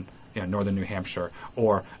in northern New Hampshire,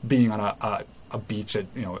 or being on a beach at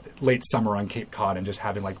late summer on Cape Cod and just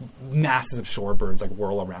having like masses of shorebirds like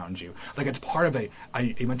whirl around you. Like, it's part of a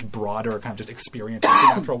much broader kind of just experience of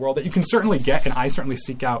the natural world that you can certainly get, and I certainly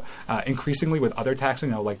seek out increasingly with other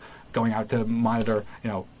taxing. Like going out to monitor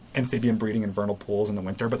amphibian breeding in vernal pools in the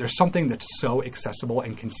winter. But there's something that's so accessible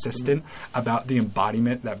and consistent about the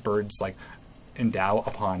embodiment that birds like endow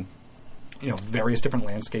upon various different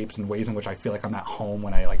landscapes and ways in which I feel like I'm at home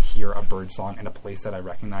when I like hear a bird song in a place that I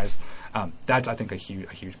recognize. That's, I think, a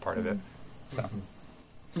huge part of it. So,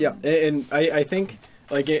 Yeah, and I think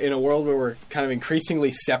like in a world where we're kind of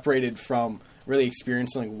increasingly separated from really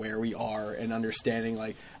experiencing like where we are and understanding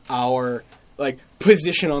like our like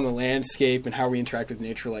position on the landscape and how we interact with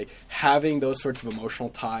nature, like having those sorts of emotional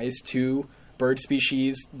ties to bird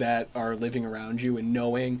species that are living around you and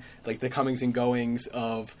knowing like the comings and goings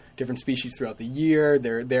of different species throughout the year,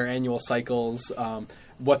 their annual cycles,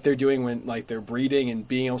 what they're doing when like they're breeding, and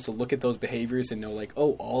being able to look at those behaviors and know like,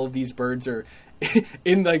 oh, all of these birds are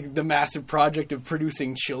in like the massive project of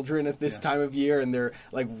producing children at this time of year, and they're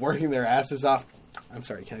like working their asses off. I'm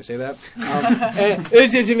sorry, can I say that? And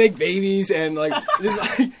to make babies, and like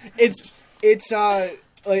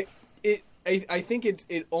I think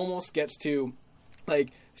it almost gets to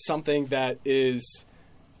like something that is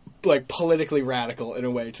like politically radical in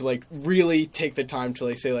a way, to like really take the time to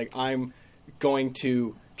like say like, I'm going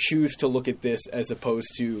to choose to look at this as opposed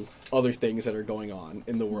to other things that are going on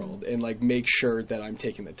in the world, and like make sure that I'm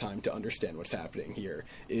taking the time to understand what's happening here,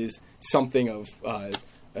 is something of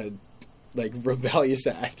a like rebellious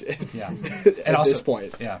act at also, this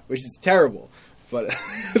point, yeah, which is terrible, but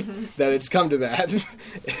that it's come to that. And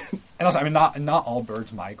also, I mean, not all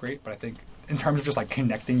birds migrate, but I think in terms of just like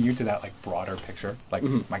connecting you to that like broader picture, like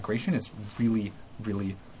migration is really,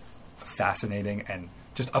 really fascinating and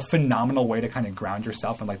just a phenomenal way to kind of ground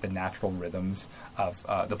yourself in like the natural rhythms of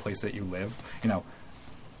the place that you live.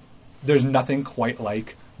 There's nothing quite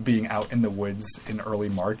like being out in the woods in early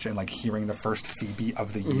March and like hearing the first phoebe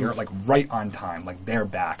of the year, like right on time, like they're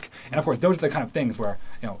back. And of course, those are the kind of things where,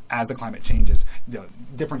 as the climate changes, the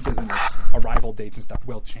differences in like arrival dates and stuff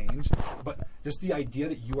will change. But just the idea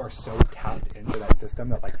that you are so tapped into that system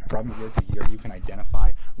that like from year to year, you can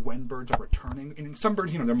identify when birds are returning. And some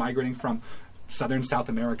birds, they're migrating from southern South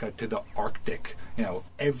America to the Arctic,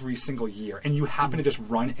 every single year. And you happen to just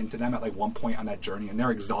run into them at like one point on that journey, and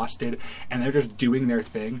they're exhausted and they're just doing their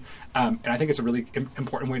thing. And I think it's a really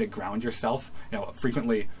important way to ground yourself.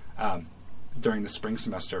 Frequently during the spring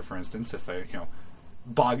semester, for instance, if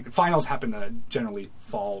finals happen to generally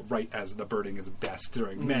fall right as the birding is best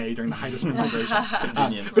during May, during the height of spring migration.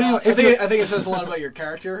 But I think it says a lot about your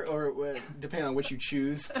character, or depending on which you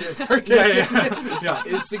choose to partake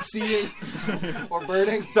is succeeding or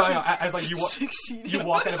birding. So as like you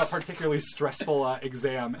walk out of a particularly stressful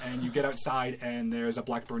exam, and you get outside, and there's a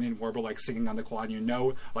Blackburnian warbler like singing on the quad, and you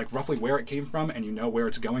know like roughly where it came from, and you know where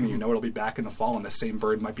it's going, and you know it'll be back in the fall, and the same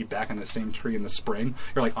bird might be back in the same tree in the spring.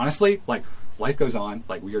 You're like, honestly, like life goes on,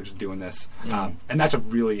 like we are just doing this, and that's a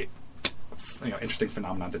really interesting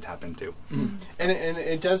phenomenon to tap into. And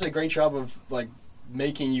it does a great job of like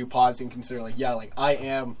making you pause and consider like, I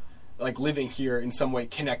am like living here in some way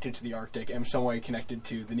connected to the Arctic, and some way connected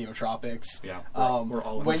to the neotropics. We're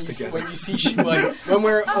all in this together. When you see like when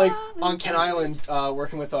we're like on Ken Island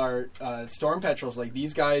working with our storm petrels, like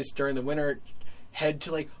these guys during the winter head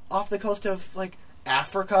to like off the coast of like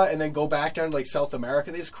Africa and then go back down to like South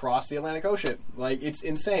America. They just cross the Atlantic Ocean. Like, it's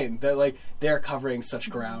insane that like they're covering such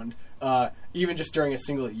ground, even just during a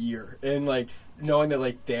single year, and like knowing that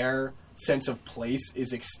like their sense of place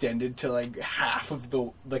is extended to like half of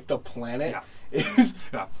the planet. Yeah.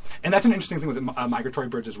 Yeah, and that's an interesting thing with migratory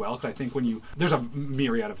birds as well, because I think there's a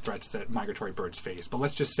myriad of threats that migratory birds face, but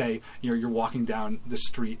let's just say you're walking down the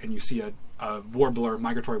street and you see a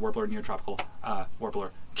migratory warbler, neotropical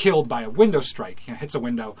warbler, killed by a window strike. Hits a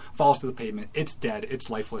window, falls to the pavement, it's dead, it's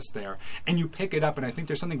lifeless there, and you pick it up, and I think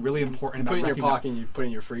there's something really important about put it in your pocket and you put it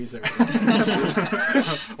in your freezer.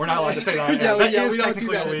 We're not allowed to say that. Yeah, we don't do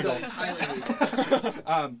technically that. illegal. It's highly illegal.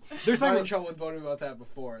 There's I was something in trouble with Bowden about that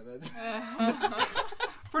before.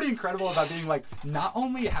 pretty incredible about being like, not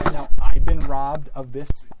only have now I been robbed of this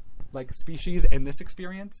like species and this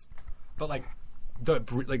experience, but like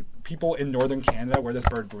people in northern Canada where this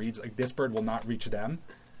bird breeds, like this bird will not reach them.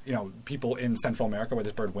 You know, people in Central America where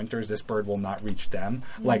this bird winters, this bird will not reach them.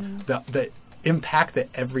 Like the impact that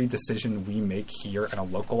every decision we make here on a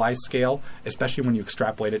localized scale, especially when you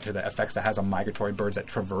extrapolate it to the effects it has on migratory birds that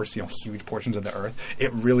traverse, huge portions of the earth,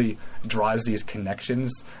 it really draws these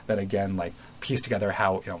connections that again like piece together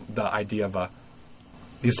how the idea of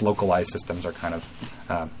these localized systems are kind of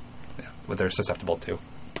what they're susceptible to.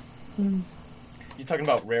 You're talking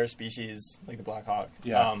about rare species like the black hawk.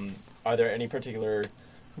 Yeah. Are there any particular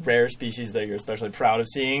rare species that you're especially proud of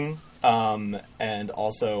seeing? And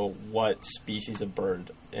also, what species of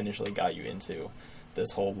bird initially got you into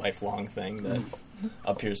this whole lifelong thing that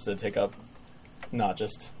appears to take up not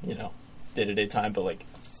just, day-to-day time, but like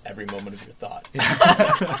every moment of your thought?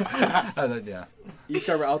 Yeah. You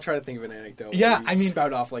start. I'll try to think of an anecdote. Yeah, I mean,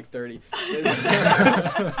 spout off like 30.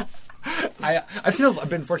 I've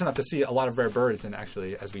been fortunate enough to see a lot of rare birds, and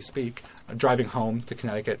actually, as we speak, I'm driving home to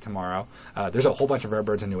Connecticut tomorrow. There's a whole bunch of rare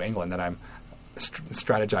birds in New England that I'm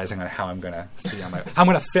strategizing on how I'm going to see. How I'm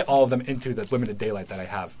going to fit all of them into the limited daylight that I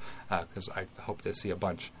have, because I hope to see a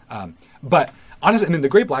bunch. But honestly, the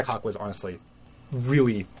great black hawk was honestly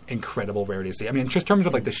really incredible rarity to see. I mean, just in terms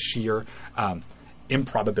of like the sheer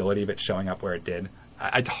improbability of it showing up where it did.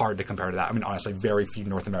 It's hard to compare to that. I mean, honestly, very few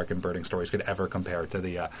North American birding stories could ever compare to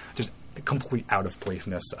the just complete out of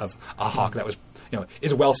placeness of a hawk that was,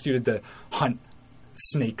 is well suited to hunt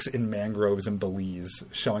snakes in mangroves in Belize,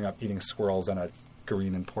 showing up eating squirrels on a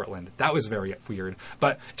green in Portland. That was very weird.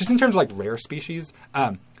 But just in terms of like rare species,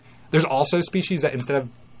 there's also species that instead of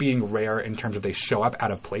being rare in terms of they show up out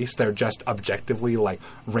of place, they're just objectively like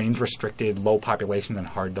range restricted, low population, and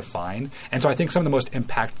hard to find. And so I think some of the most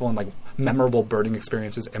impactful and like memorable birding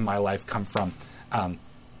experiences in my life come from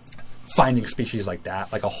finding species like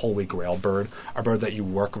that, like a holy grail bird, a bird that you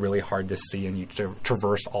work really hard to see, and you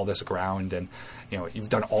traverse all this ground, and you've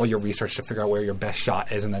done all your research to figure out where your best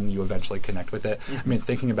shot is, and then you eventually connect with it. Mm-hmm. I mean,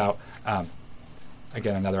 thinking about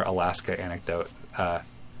again another Alaska anecdote.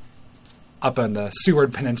 Up on the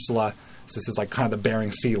Seward Peninsula, this is like kind of the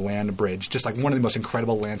Bering Sea land bridge, just like one of the most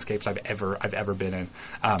incredible landscapes I've ever been in,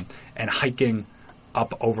 and hiking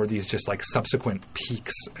up over these just like subsequent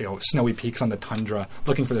peaks, snowy peaks on the tundra,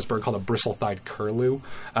 looking for this bird called a bristle-thighed curlew,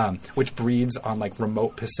 which breeds on like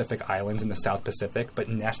remote Pacific islands in the South Pacific, but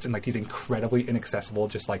nests in like these incredibly inaccessible,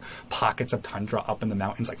 just like pockets of tundra up in the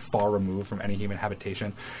mountains, like far removed from any human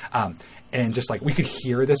habitation, and just like we could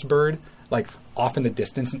hear this bird like off in the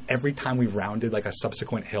distance, and every time we rounded like a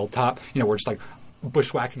subsequent hilltop, we're just like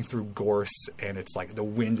bushwhacking through gorse, and it's like the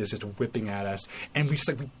wind is just whipping at us, and we just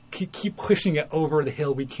like we keep pushing it over the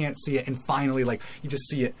hill, we can't see it, and finally like you just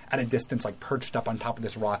see it at a distance, like perched up on top of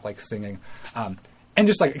this rock, like singing, and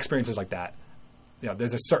just like experiences like that.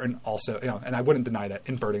 There's a certain also, and I wouldn't deny that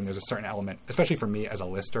in birding there's a certain element, especially for me as a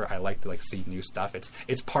lister, I like to like see new stuff.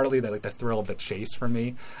 It's partly the thrill of the chase for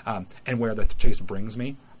me, and where the chase brings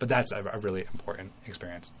me. But that's a really important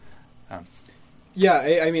experience.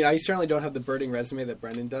 Yeah, I mean, I certainly don't have the birding resume that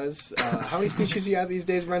Brendan does. How many species do you have these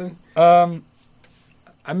days, Brendan?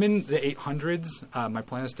 I'm in the 800s. My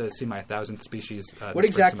plan is to see my 1,000th species. What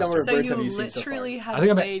exact number of birds have you seen so far? So you literally have I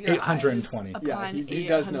think I'm at laid your 820. eyes Yeah, upon he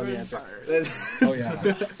does know the 800 answer. birds. Oh yeah. Do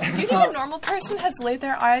you think a normal person has laid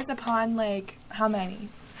their eyes upon like how many?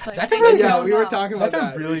 Like, That's a they really- just Yeah, don't we were know. talking about That's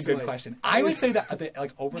that. a really It's good like- question. I would say that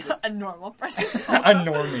like over the A normal person. a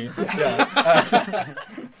normie. Yeah.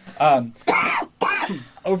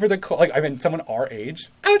 Over the someone our age,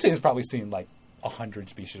 I would say has probably seen like 100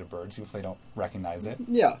 species of birds, even if they don't recognize it.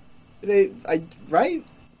 Yeah, right?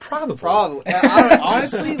 Probably. Probably. I don't,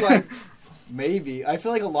 honestly, like maybe. I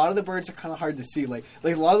feel like a lot of the birds are kind of hard to see. Like a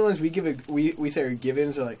lot of the ones we say are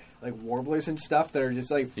givens are like warblers and stuff that are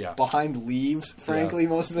just behind leaves. Frankly,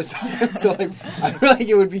 most of the time. So I feel like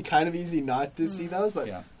it would be kind of easy not to see those, but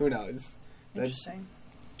who knows? Interesting.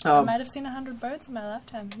 I might have seen 100 birds in my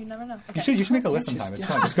lifetime. You never know. Okay. You should make a list sometime. It's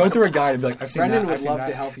fun. Just go through a guide and be like, I've seen Brendan that. would love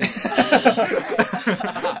to help you.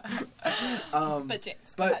 But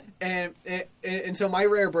James, but and so my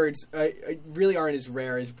rare birds really aren't as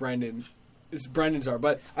rare as Brendan's are.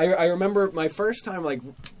 But I remember my first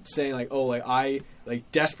time saying I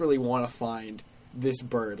desperately want to find this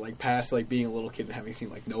bird, past being a little kid and having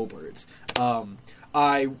seen no birds.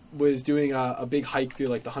 I was doing a big hike through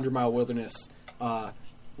the 100-mile wilderness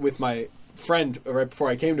with my friend right before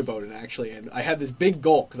I came to Bowdoin, actually, and I had this big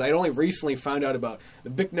goal because I had only recently found out about the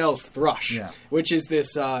Bicknell's thrush, which is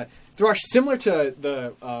this thrush similar to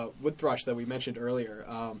the wood thrush that we mentioned earlier,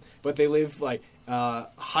 but they live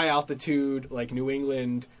high altitude, New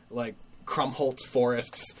England, Krumholtz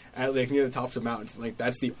forests at near the tops of mountains.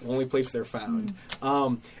 That's the only place they're found.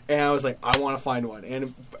 And I was I want to find one.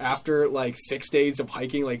 And after 6 days of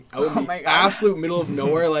hiking, out in the absolute middle of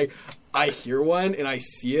nowhere, I hear one and I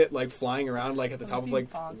see it flying around at the top of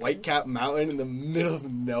Whitecap Mountain in the middle of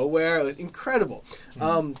nowhere. It was incredible.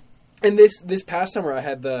 And this past summer I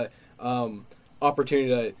had the opportunity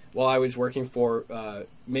to, while I was working for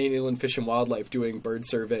Maine Inland Fish and Wildlife doing bird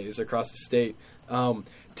surveys across the state,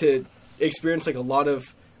 to experience a lot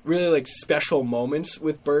of really special moments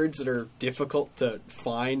with birds that are difficult to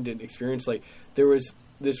find and experience. There was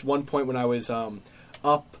this one point when I was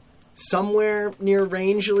up somewhere near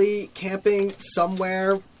Rangeley, camping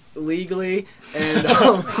somewhere legally, and and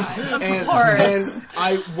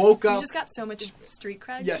I woke up. You just got so much street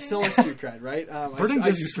cred. Yeah, so much street cred, right?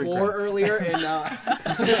 I swore earlier, and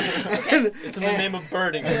it's in the name of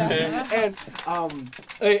birding. Okay?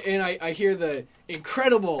 And I hear the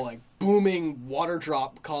incredible booming water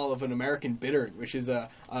drop call of an American bittern, which is a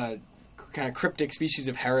kind of cryptic species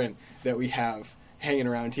of heron that we have hanging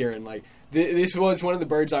around here, and this was one of the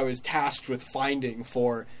birds I was tasked with finding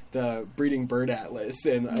for the Breeding Bird Atlas,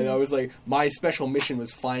 and I was my special mission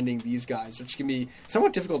was finding these guys, which can be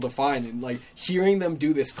somewhat difficult to find, and hearing them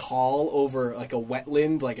do this call over a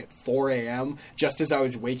wetland at 4 a.m. just as I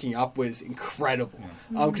was waking up was incredible,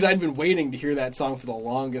 because I'd been waiting to hear that song for the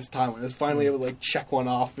longest time. I was finally able to check one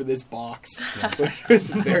off for this box, which was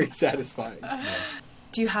very satisfying.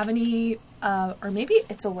 Do you have any, or maybe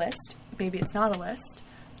it's a list, maybe it's not a list,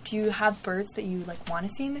 do you have birds that you want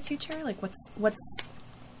to see in the future?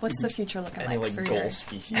 What's the future looking any for goal your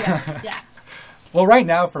species? Yeah. Well, right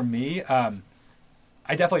now for me, I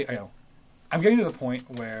definitely I'm getting to the point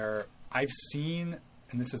where I've seen,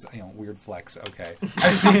 and this is weird flex. Okay,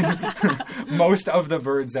 I've seen most of the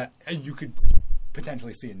birds that you could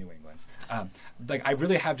potentially see in New England. I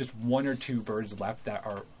really have just one or two birds left that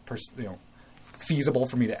are feasible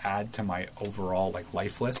for me to add to my overall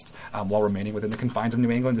life list while remaining within the confines of New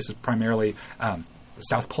England. This is primarily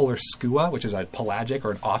South Polar skua, which is a pelagic or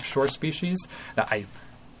an offshore species that I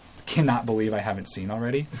cannot believe I haven't seen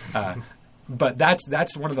already. But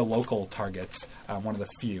that's one of the local targets, one of the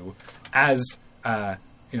few. As the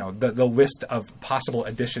list of possible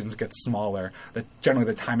additions gets smaller, generally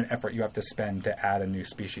the time and effort you have to spend to add a new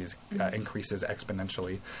species increases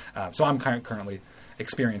exponentially. So I'm currently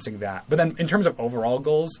experiencing that. But then in terms of overall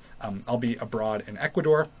goals, I'll be abroad in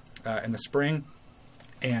Ecuador in the spring,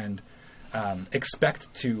 and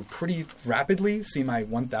expect to pretty rapidly see my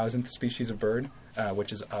 1,000th species of bird,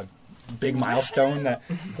 which is a big milestone that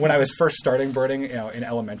when I was first starting birding in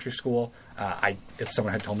elementary school, if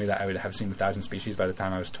someone had told me that I would have seen 1,000 species by the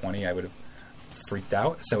time I was 20, I would have freaked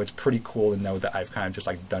out. So it's pretty cool to know that I've kind of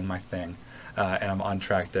just done my thing. And I'm on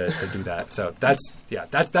track to do that. So that's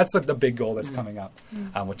the big goal that's coming up,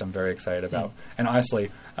 which I'm very excited about. And honestly,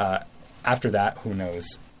 after that, who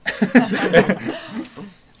knows?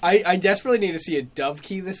 I desperately need to see a dove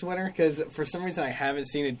key this winter, because for some reason I haven't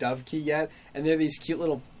seen a dove key yet. And they're these cute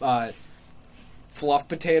little fluff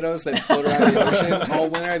potatoes that float around the ocean all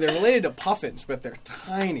winter. They're related to puffins, but they're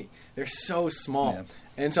tiny. They're so small. Yeah.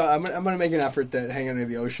 And so I'm going to make an effort to hang under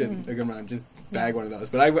the ocean a good amount, just bag one of those.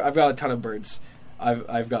 But I've got a ton of birds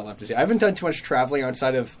I've got left to see. I haven't done too much traveling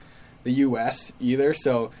outside of the U.S. either,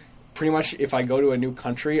 so pretty much if I go to a new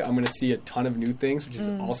country, I'm going to see a ton of new things, which is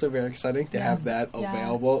also very exciting to have that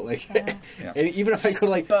available. And even if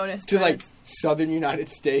I go to southern United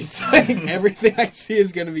States, everything I see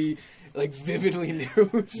is going to be vividly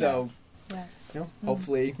new. So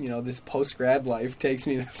hopefully this post grad life takes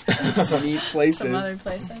me to some neat places. Some other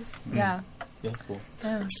places. Yeah. Yeah, cool.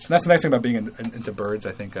 Yeah. That's the nice thing about being into birds.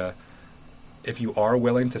 I think if you are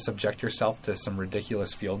willing to subject yourself to some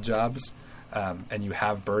ridiculous field jobs, and you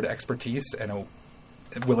have bird expertise and a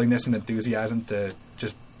willingness and enthusiasm to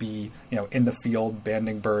just be, in the field,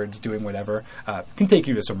 banding birds, doing whatever, can take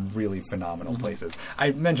you to some really phenomenal places.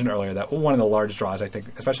 I mentioned earlier that one of the large draws, I think,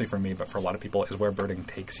 especially for me, but for a lot of people, is where birding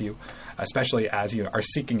takes you, especially as you are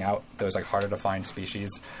seeking out those harder to find species.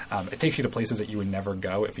 It takes you to places that you would never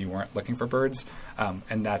go if you weren't looking for birds,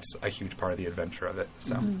 and that's a huge part of the adventure of it.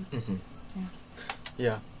 So,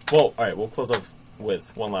 Yeah. Well, all right. We'll close off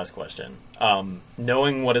with one last question.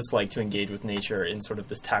 Knowing what it's like to engage with nature in sort of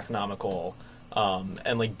this taxonomical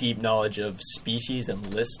and deep knowledge of species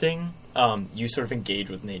and listing, you sort of engage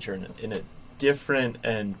with nature in a different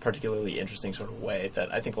and particularly interesting sort of way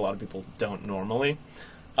that I think a lot of people don't normally.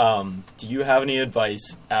 Do you have any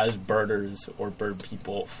advice as birders or bird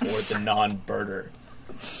people for the non-birder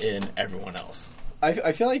in everyone else?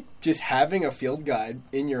 I feel like just having a field guide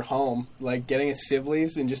in your home, getting a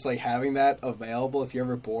Sibley's and just having that available. If you're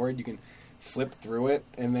ever bored, you can flip through it,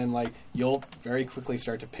 and then you'll very quickly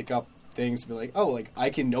start to pick up things and be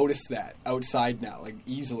I can notice that outside now,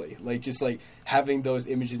 easily. Just having those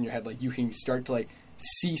images in your head, you can start to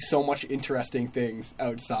see so much interesting things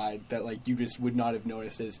outside that you just would not have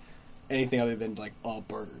noticed as anything other than a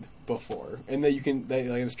bird before. And then you can,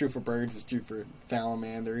 it's true for birds, it's true for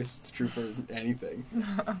salamanders, it's true for anything.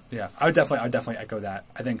 Yeah, I would definitely echo that.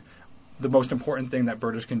 I think the most important thing that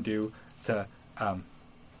birders can do to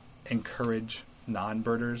encourage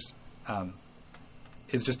non-birders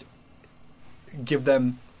is just give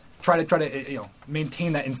them, try to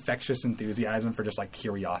maintain that infectious enthusiasm for just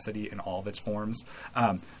curiosity in all of its forms,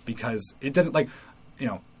 because it doesn't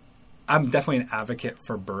I'm definitely an advocate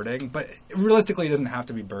for birding, but realistically, it doesn't have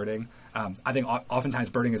to be birding. I think oftentimes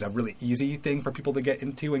birding is a really easy thing for people to get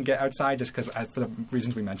into and get outside, just because, for the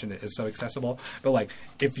reasons we mentioned, it is so accessible. But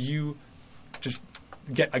if you just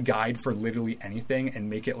get a guide for literally anything and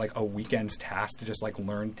make it a weekend's task to just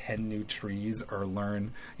learn 10 new trees or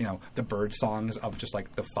learn the bird songs of just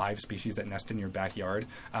the 5 species that nest in your backyard,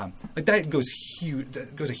 that goes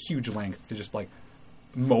a huge length to just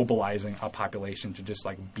mobilizing a population to just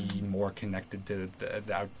be more connected to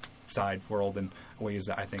the outside world in ways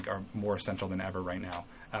that I think are more essential than ever right now.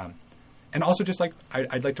 And also just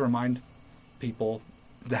I'd like to remind people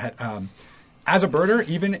that as a birder,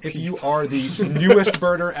 even if you are the newest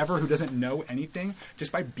birder ever who doesn't know anything,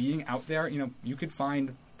 just by being out there, you could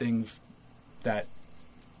find things that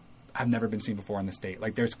have never been seen before in the state.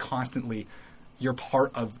 There's constantly, you're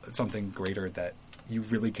part of something greater that you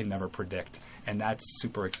really can never predict. And that's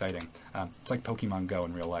super exciting. It's like Pokemon Go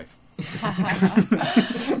in real life.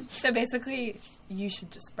 So basically, you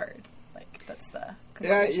should just bird. That's the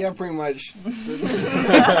conclusion. Yeah, pretty much.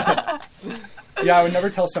 Yeah, I would never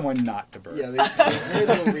tell someone not to bird. Yeah, there's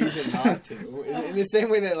no reason not to. In the same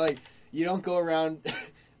way that you don't go around,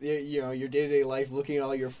 your day-to-day life looking at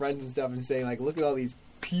all your friends and stuff and saying look at all these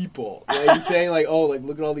people. Saying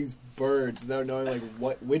look at all these birds, without knowing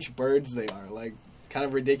which birds they are. Kind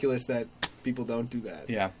of ridiculous that people don't do that.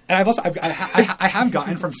 Yeah, and I've also I have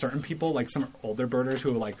gotten from certain people, some older birders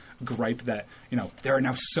who gripe that there are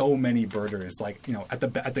now so many birders at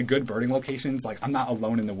the good birding locations. I'm not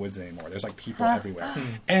alone in the woods anymore. There's people everywhere,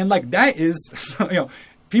 and that is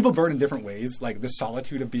people bird in different ways. The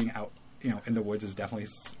solitude of being out in the woods is definitely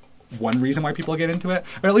one reason why people get into it.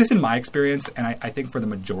 But at least in my experience, and I think for the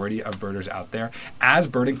majority of birders out there, as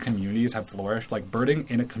birding communities have flourished, birding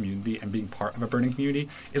in a community and being part of a birding community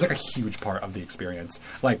is a huge part of the experience.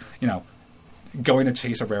 Going to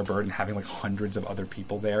chase a rare bird and having hundreds of other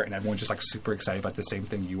people there and everyone's just super excited about the same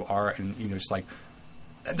thing you are, and just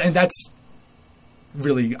and that's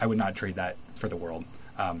really, I would not trade that for the world,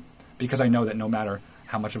 because I know that no matter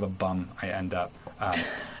how much of a bum I end up,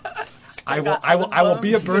 I will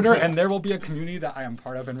be a birder, and there will be a community that I am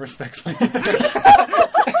part of and respects me.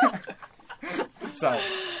 So,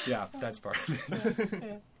 yeah, that's part of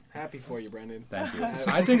it. Happy for you, Brendan. Thank you.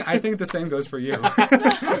 I think the same goes for you.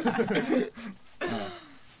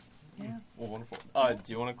 Yeah. Well, wonderful.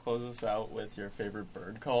 Do you want to close us out with your favorite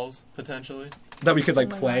bird calls, potentially? That we could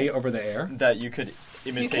play over the air? That you could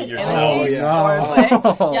imitate you yourself.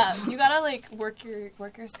 Yeah, you gotta work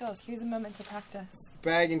your skills. Here's a moment to practice.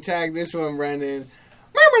 Bag and tag this one, Brendan.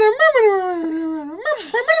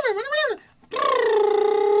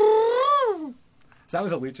 So that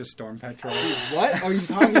was Alicia's Storm Petrel. What are you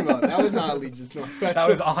talking about? That was not Alicia's Storm Petrel. That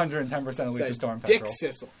was 110% Alicia's Storm Petrel. Dick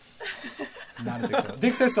Sissel. Not a Dick Sissel.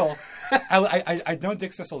 Dick Sissel. I know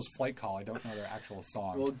Dick Sissel's flight call. I don't know their actual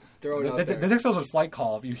song. We'll throw it out there. The Dick Sissel's flight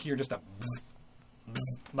call, if you hear just a bzz,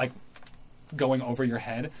 bzz, going over your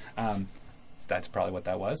head, that's probably what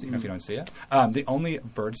that was, even if you don't see it. The only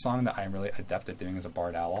bird song that I'm really adept at doing is a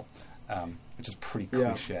barred owl, which is pretty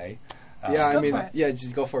cliche. Yeah, Go for it. yeah,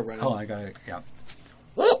 just go for it, Brennan. Oh, I got it. Yeah.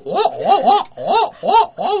 Wah,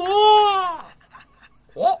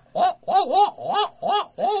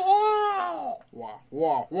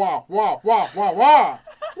 wah, wah, wah, wah, wah, wah.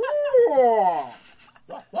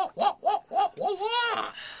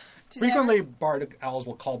 Frequently, barred owls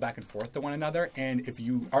will call back and forth to one another, and if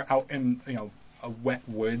you are out in a wet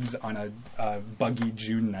woods on a buggy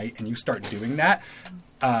June night and you start doing that,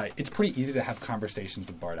 it's pretty easy to have conversations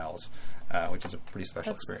with barred owls, which is a pretty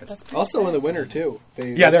special experience. That's pretty Also in the nice. winter too.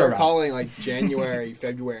 They they're start around. calling like January,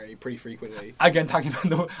 February pretty frequently. Again, talking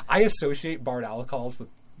about I associate barred owl calls with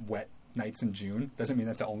wet nights in June. Doesn't mean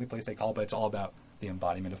that's the only place they call, but it's all about the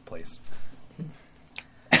embodiment of place.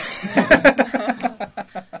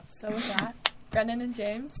 So with that, Brendan and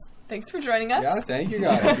James, thanks for joining us. Yeah, thank you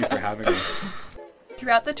Thank guys. you for having us.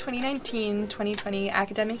 Throughout the 2019-2020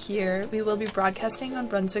 academic year, we will be broadcasting on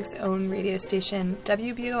Brunswick's own radio station,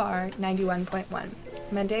 WBOR 91.1,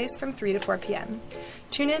 Mondays from 3 to 4 p.m.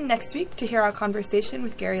 Tune in next week to hear our conversation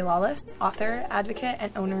with Gary Lawless, author, advocate,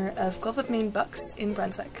 and owner of Gulf of Maine Books in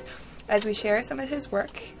Brunswick, as we share some of his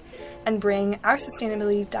work and bring our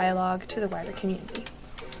sustainability dialogue to the wider community.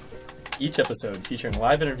 Each episode featuring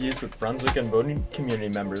live interviews with Brunswick and Bowdoin community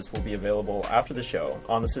members will be available after the show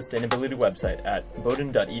on the sustainability website at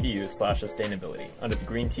bowdoin.edu/sustainability under the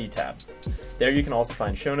Green Tea tab. There you can also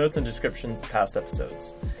find show notes and descriptions of past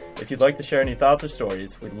episodes. If you'd like to share any thoughts or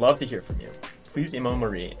stories, we'd love to hear from you. Please email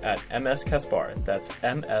Marie at mskaspar, that's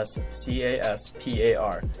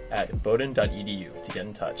MSCASPAR, at bowdoin.edu to get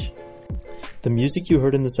in touch. The music you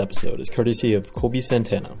heard in this episode is courtesy of Colby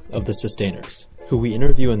Santana of The Sustainers, who we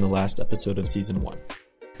interview in the last episode of Season 1.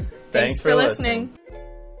 Thanks for listening.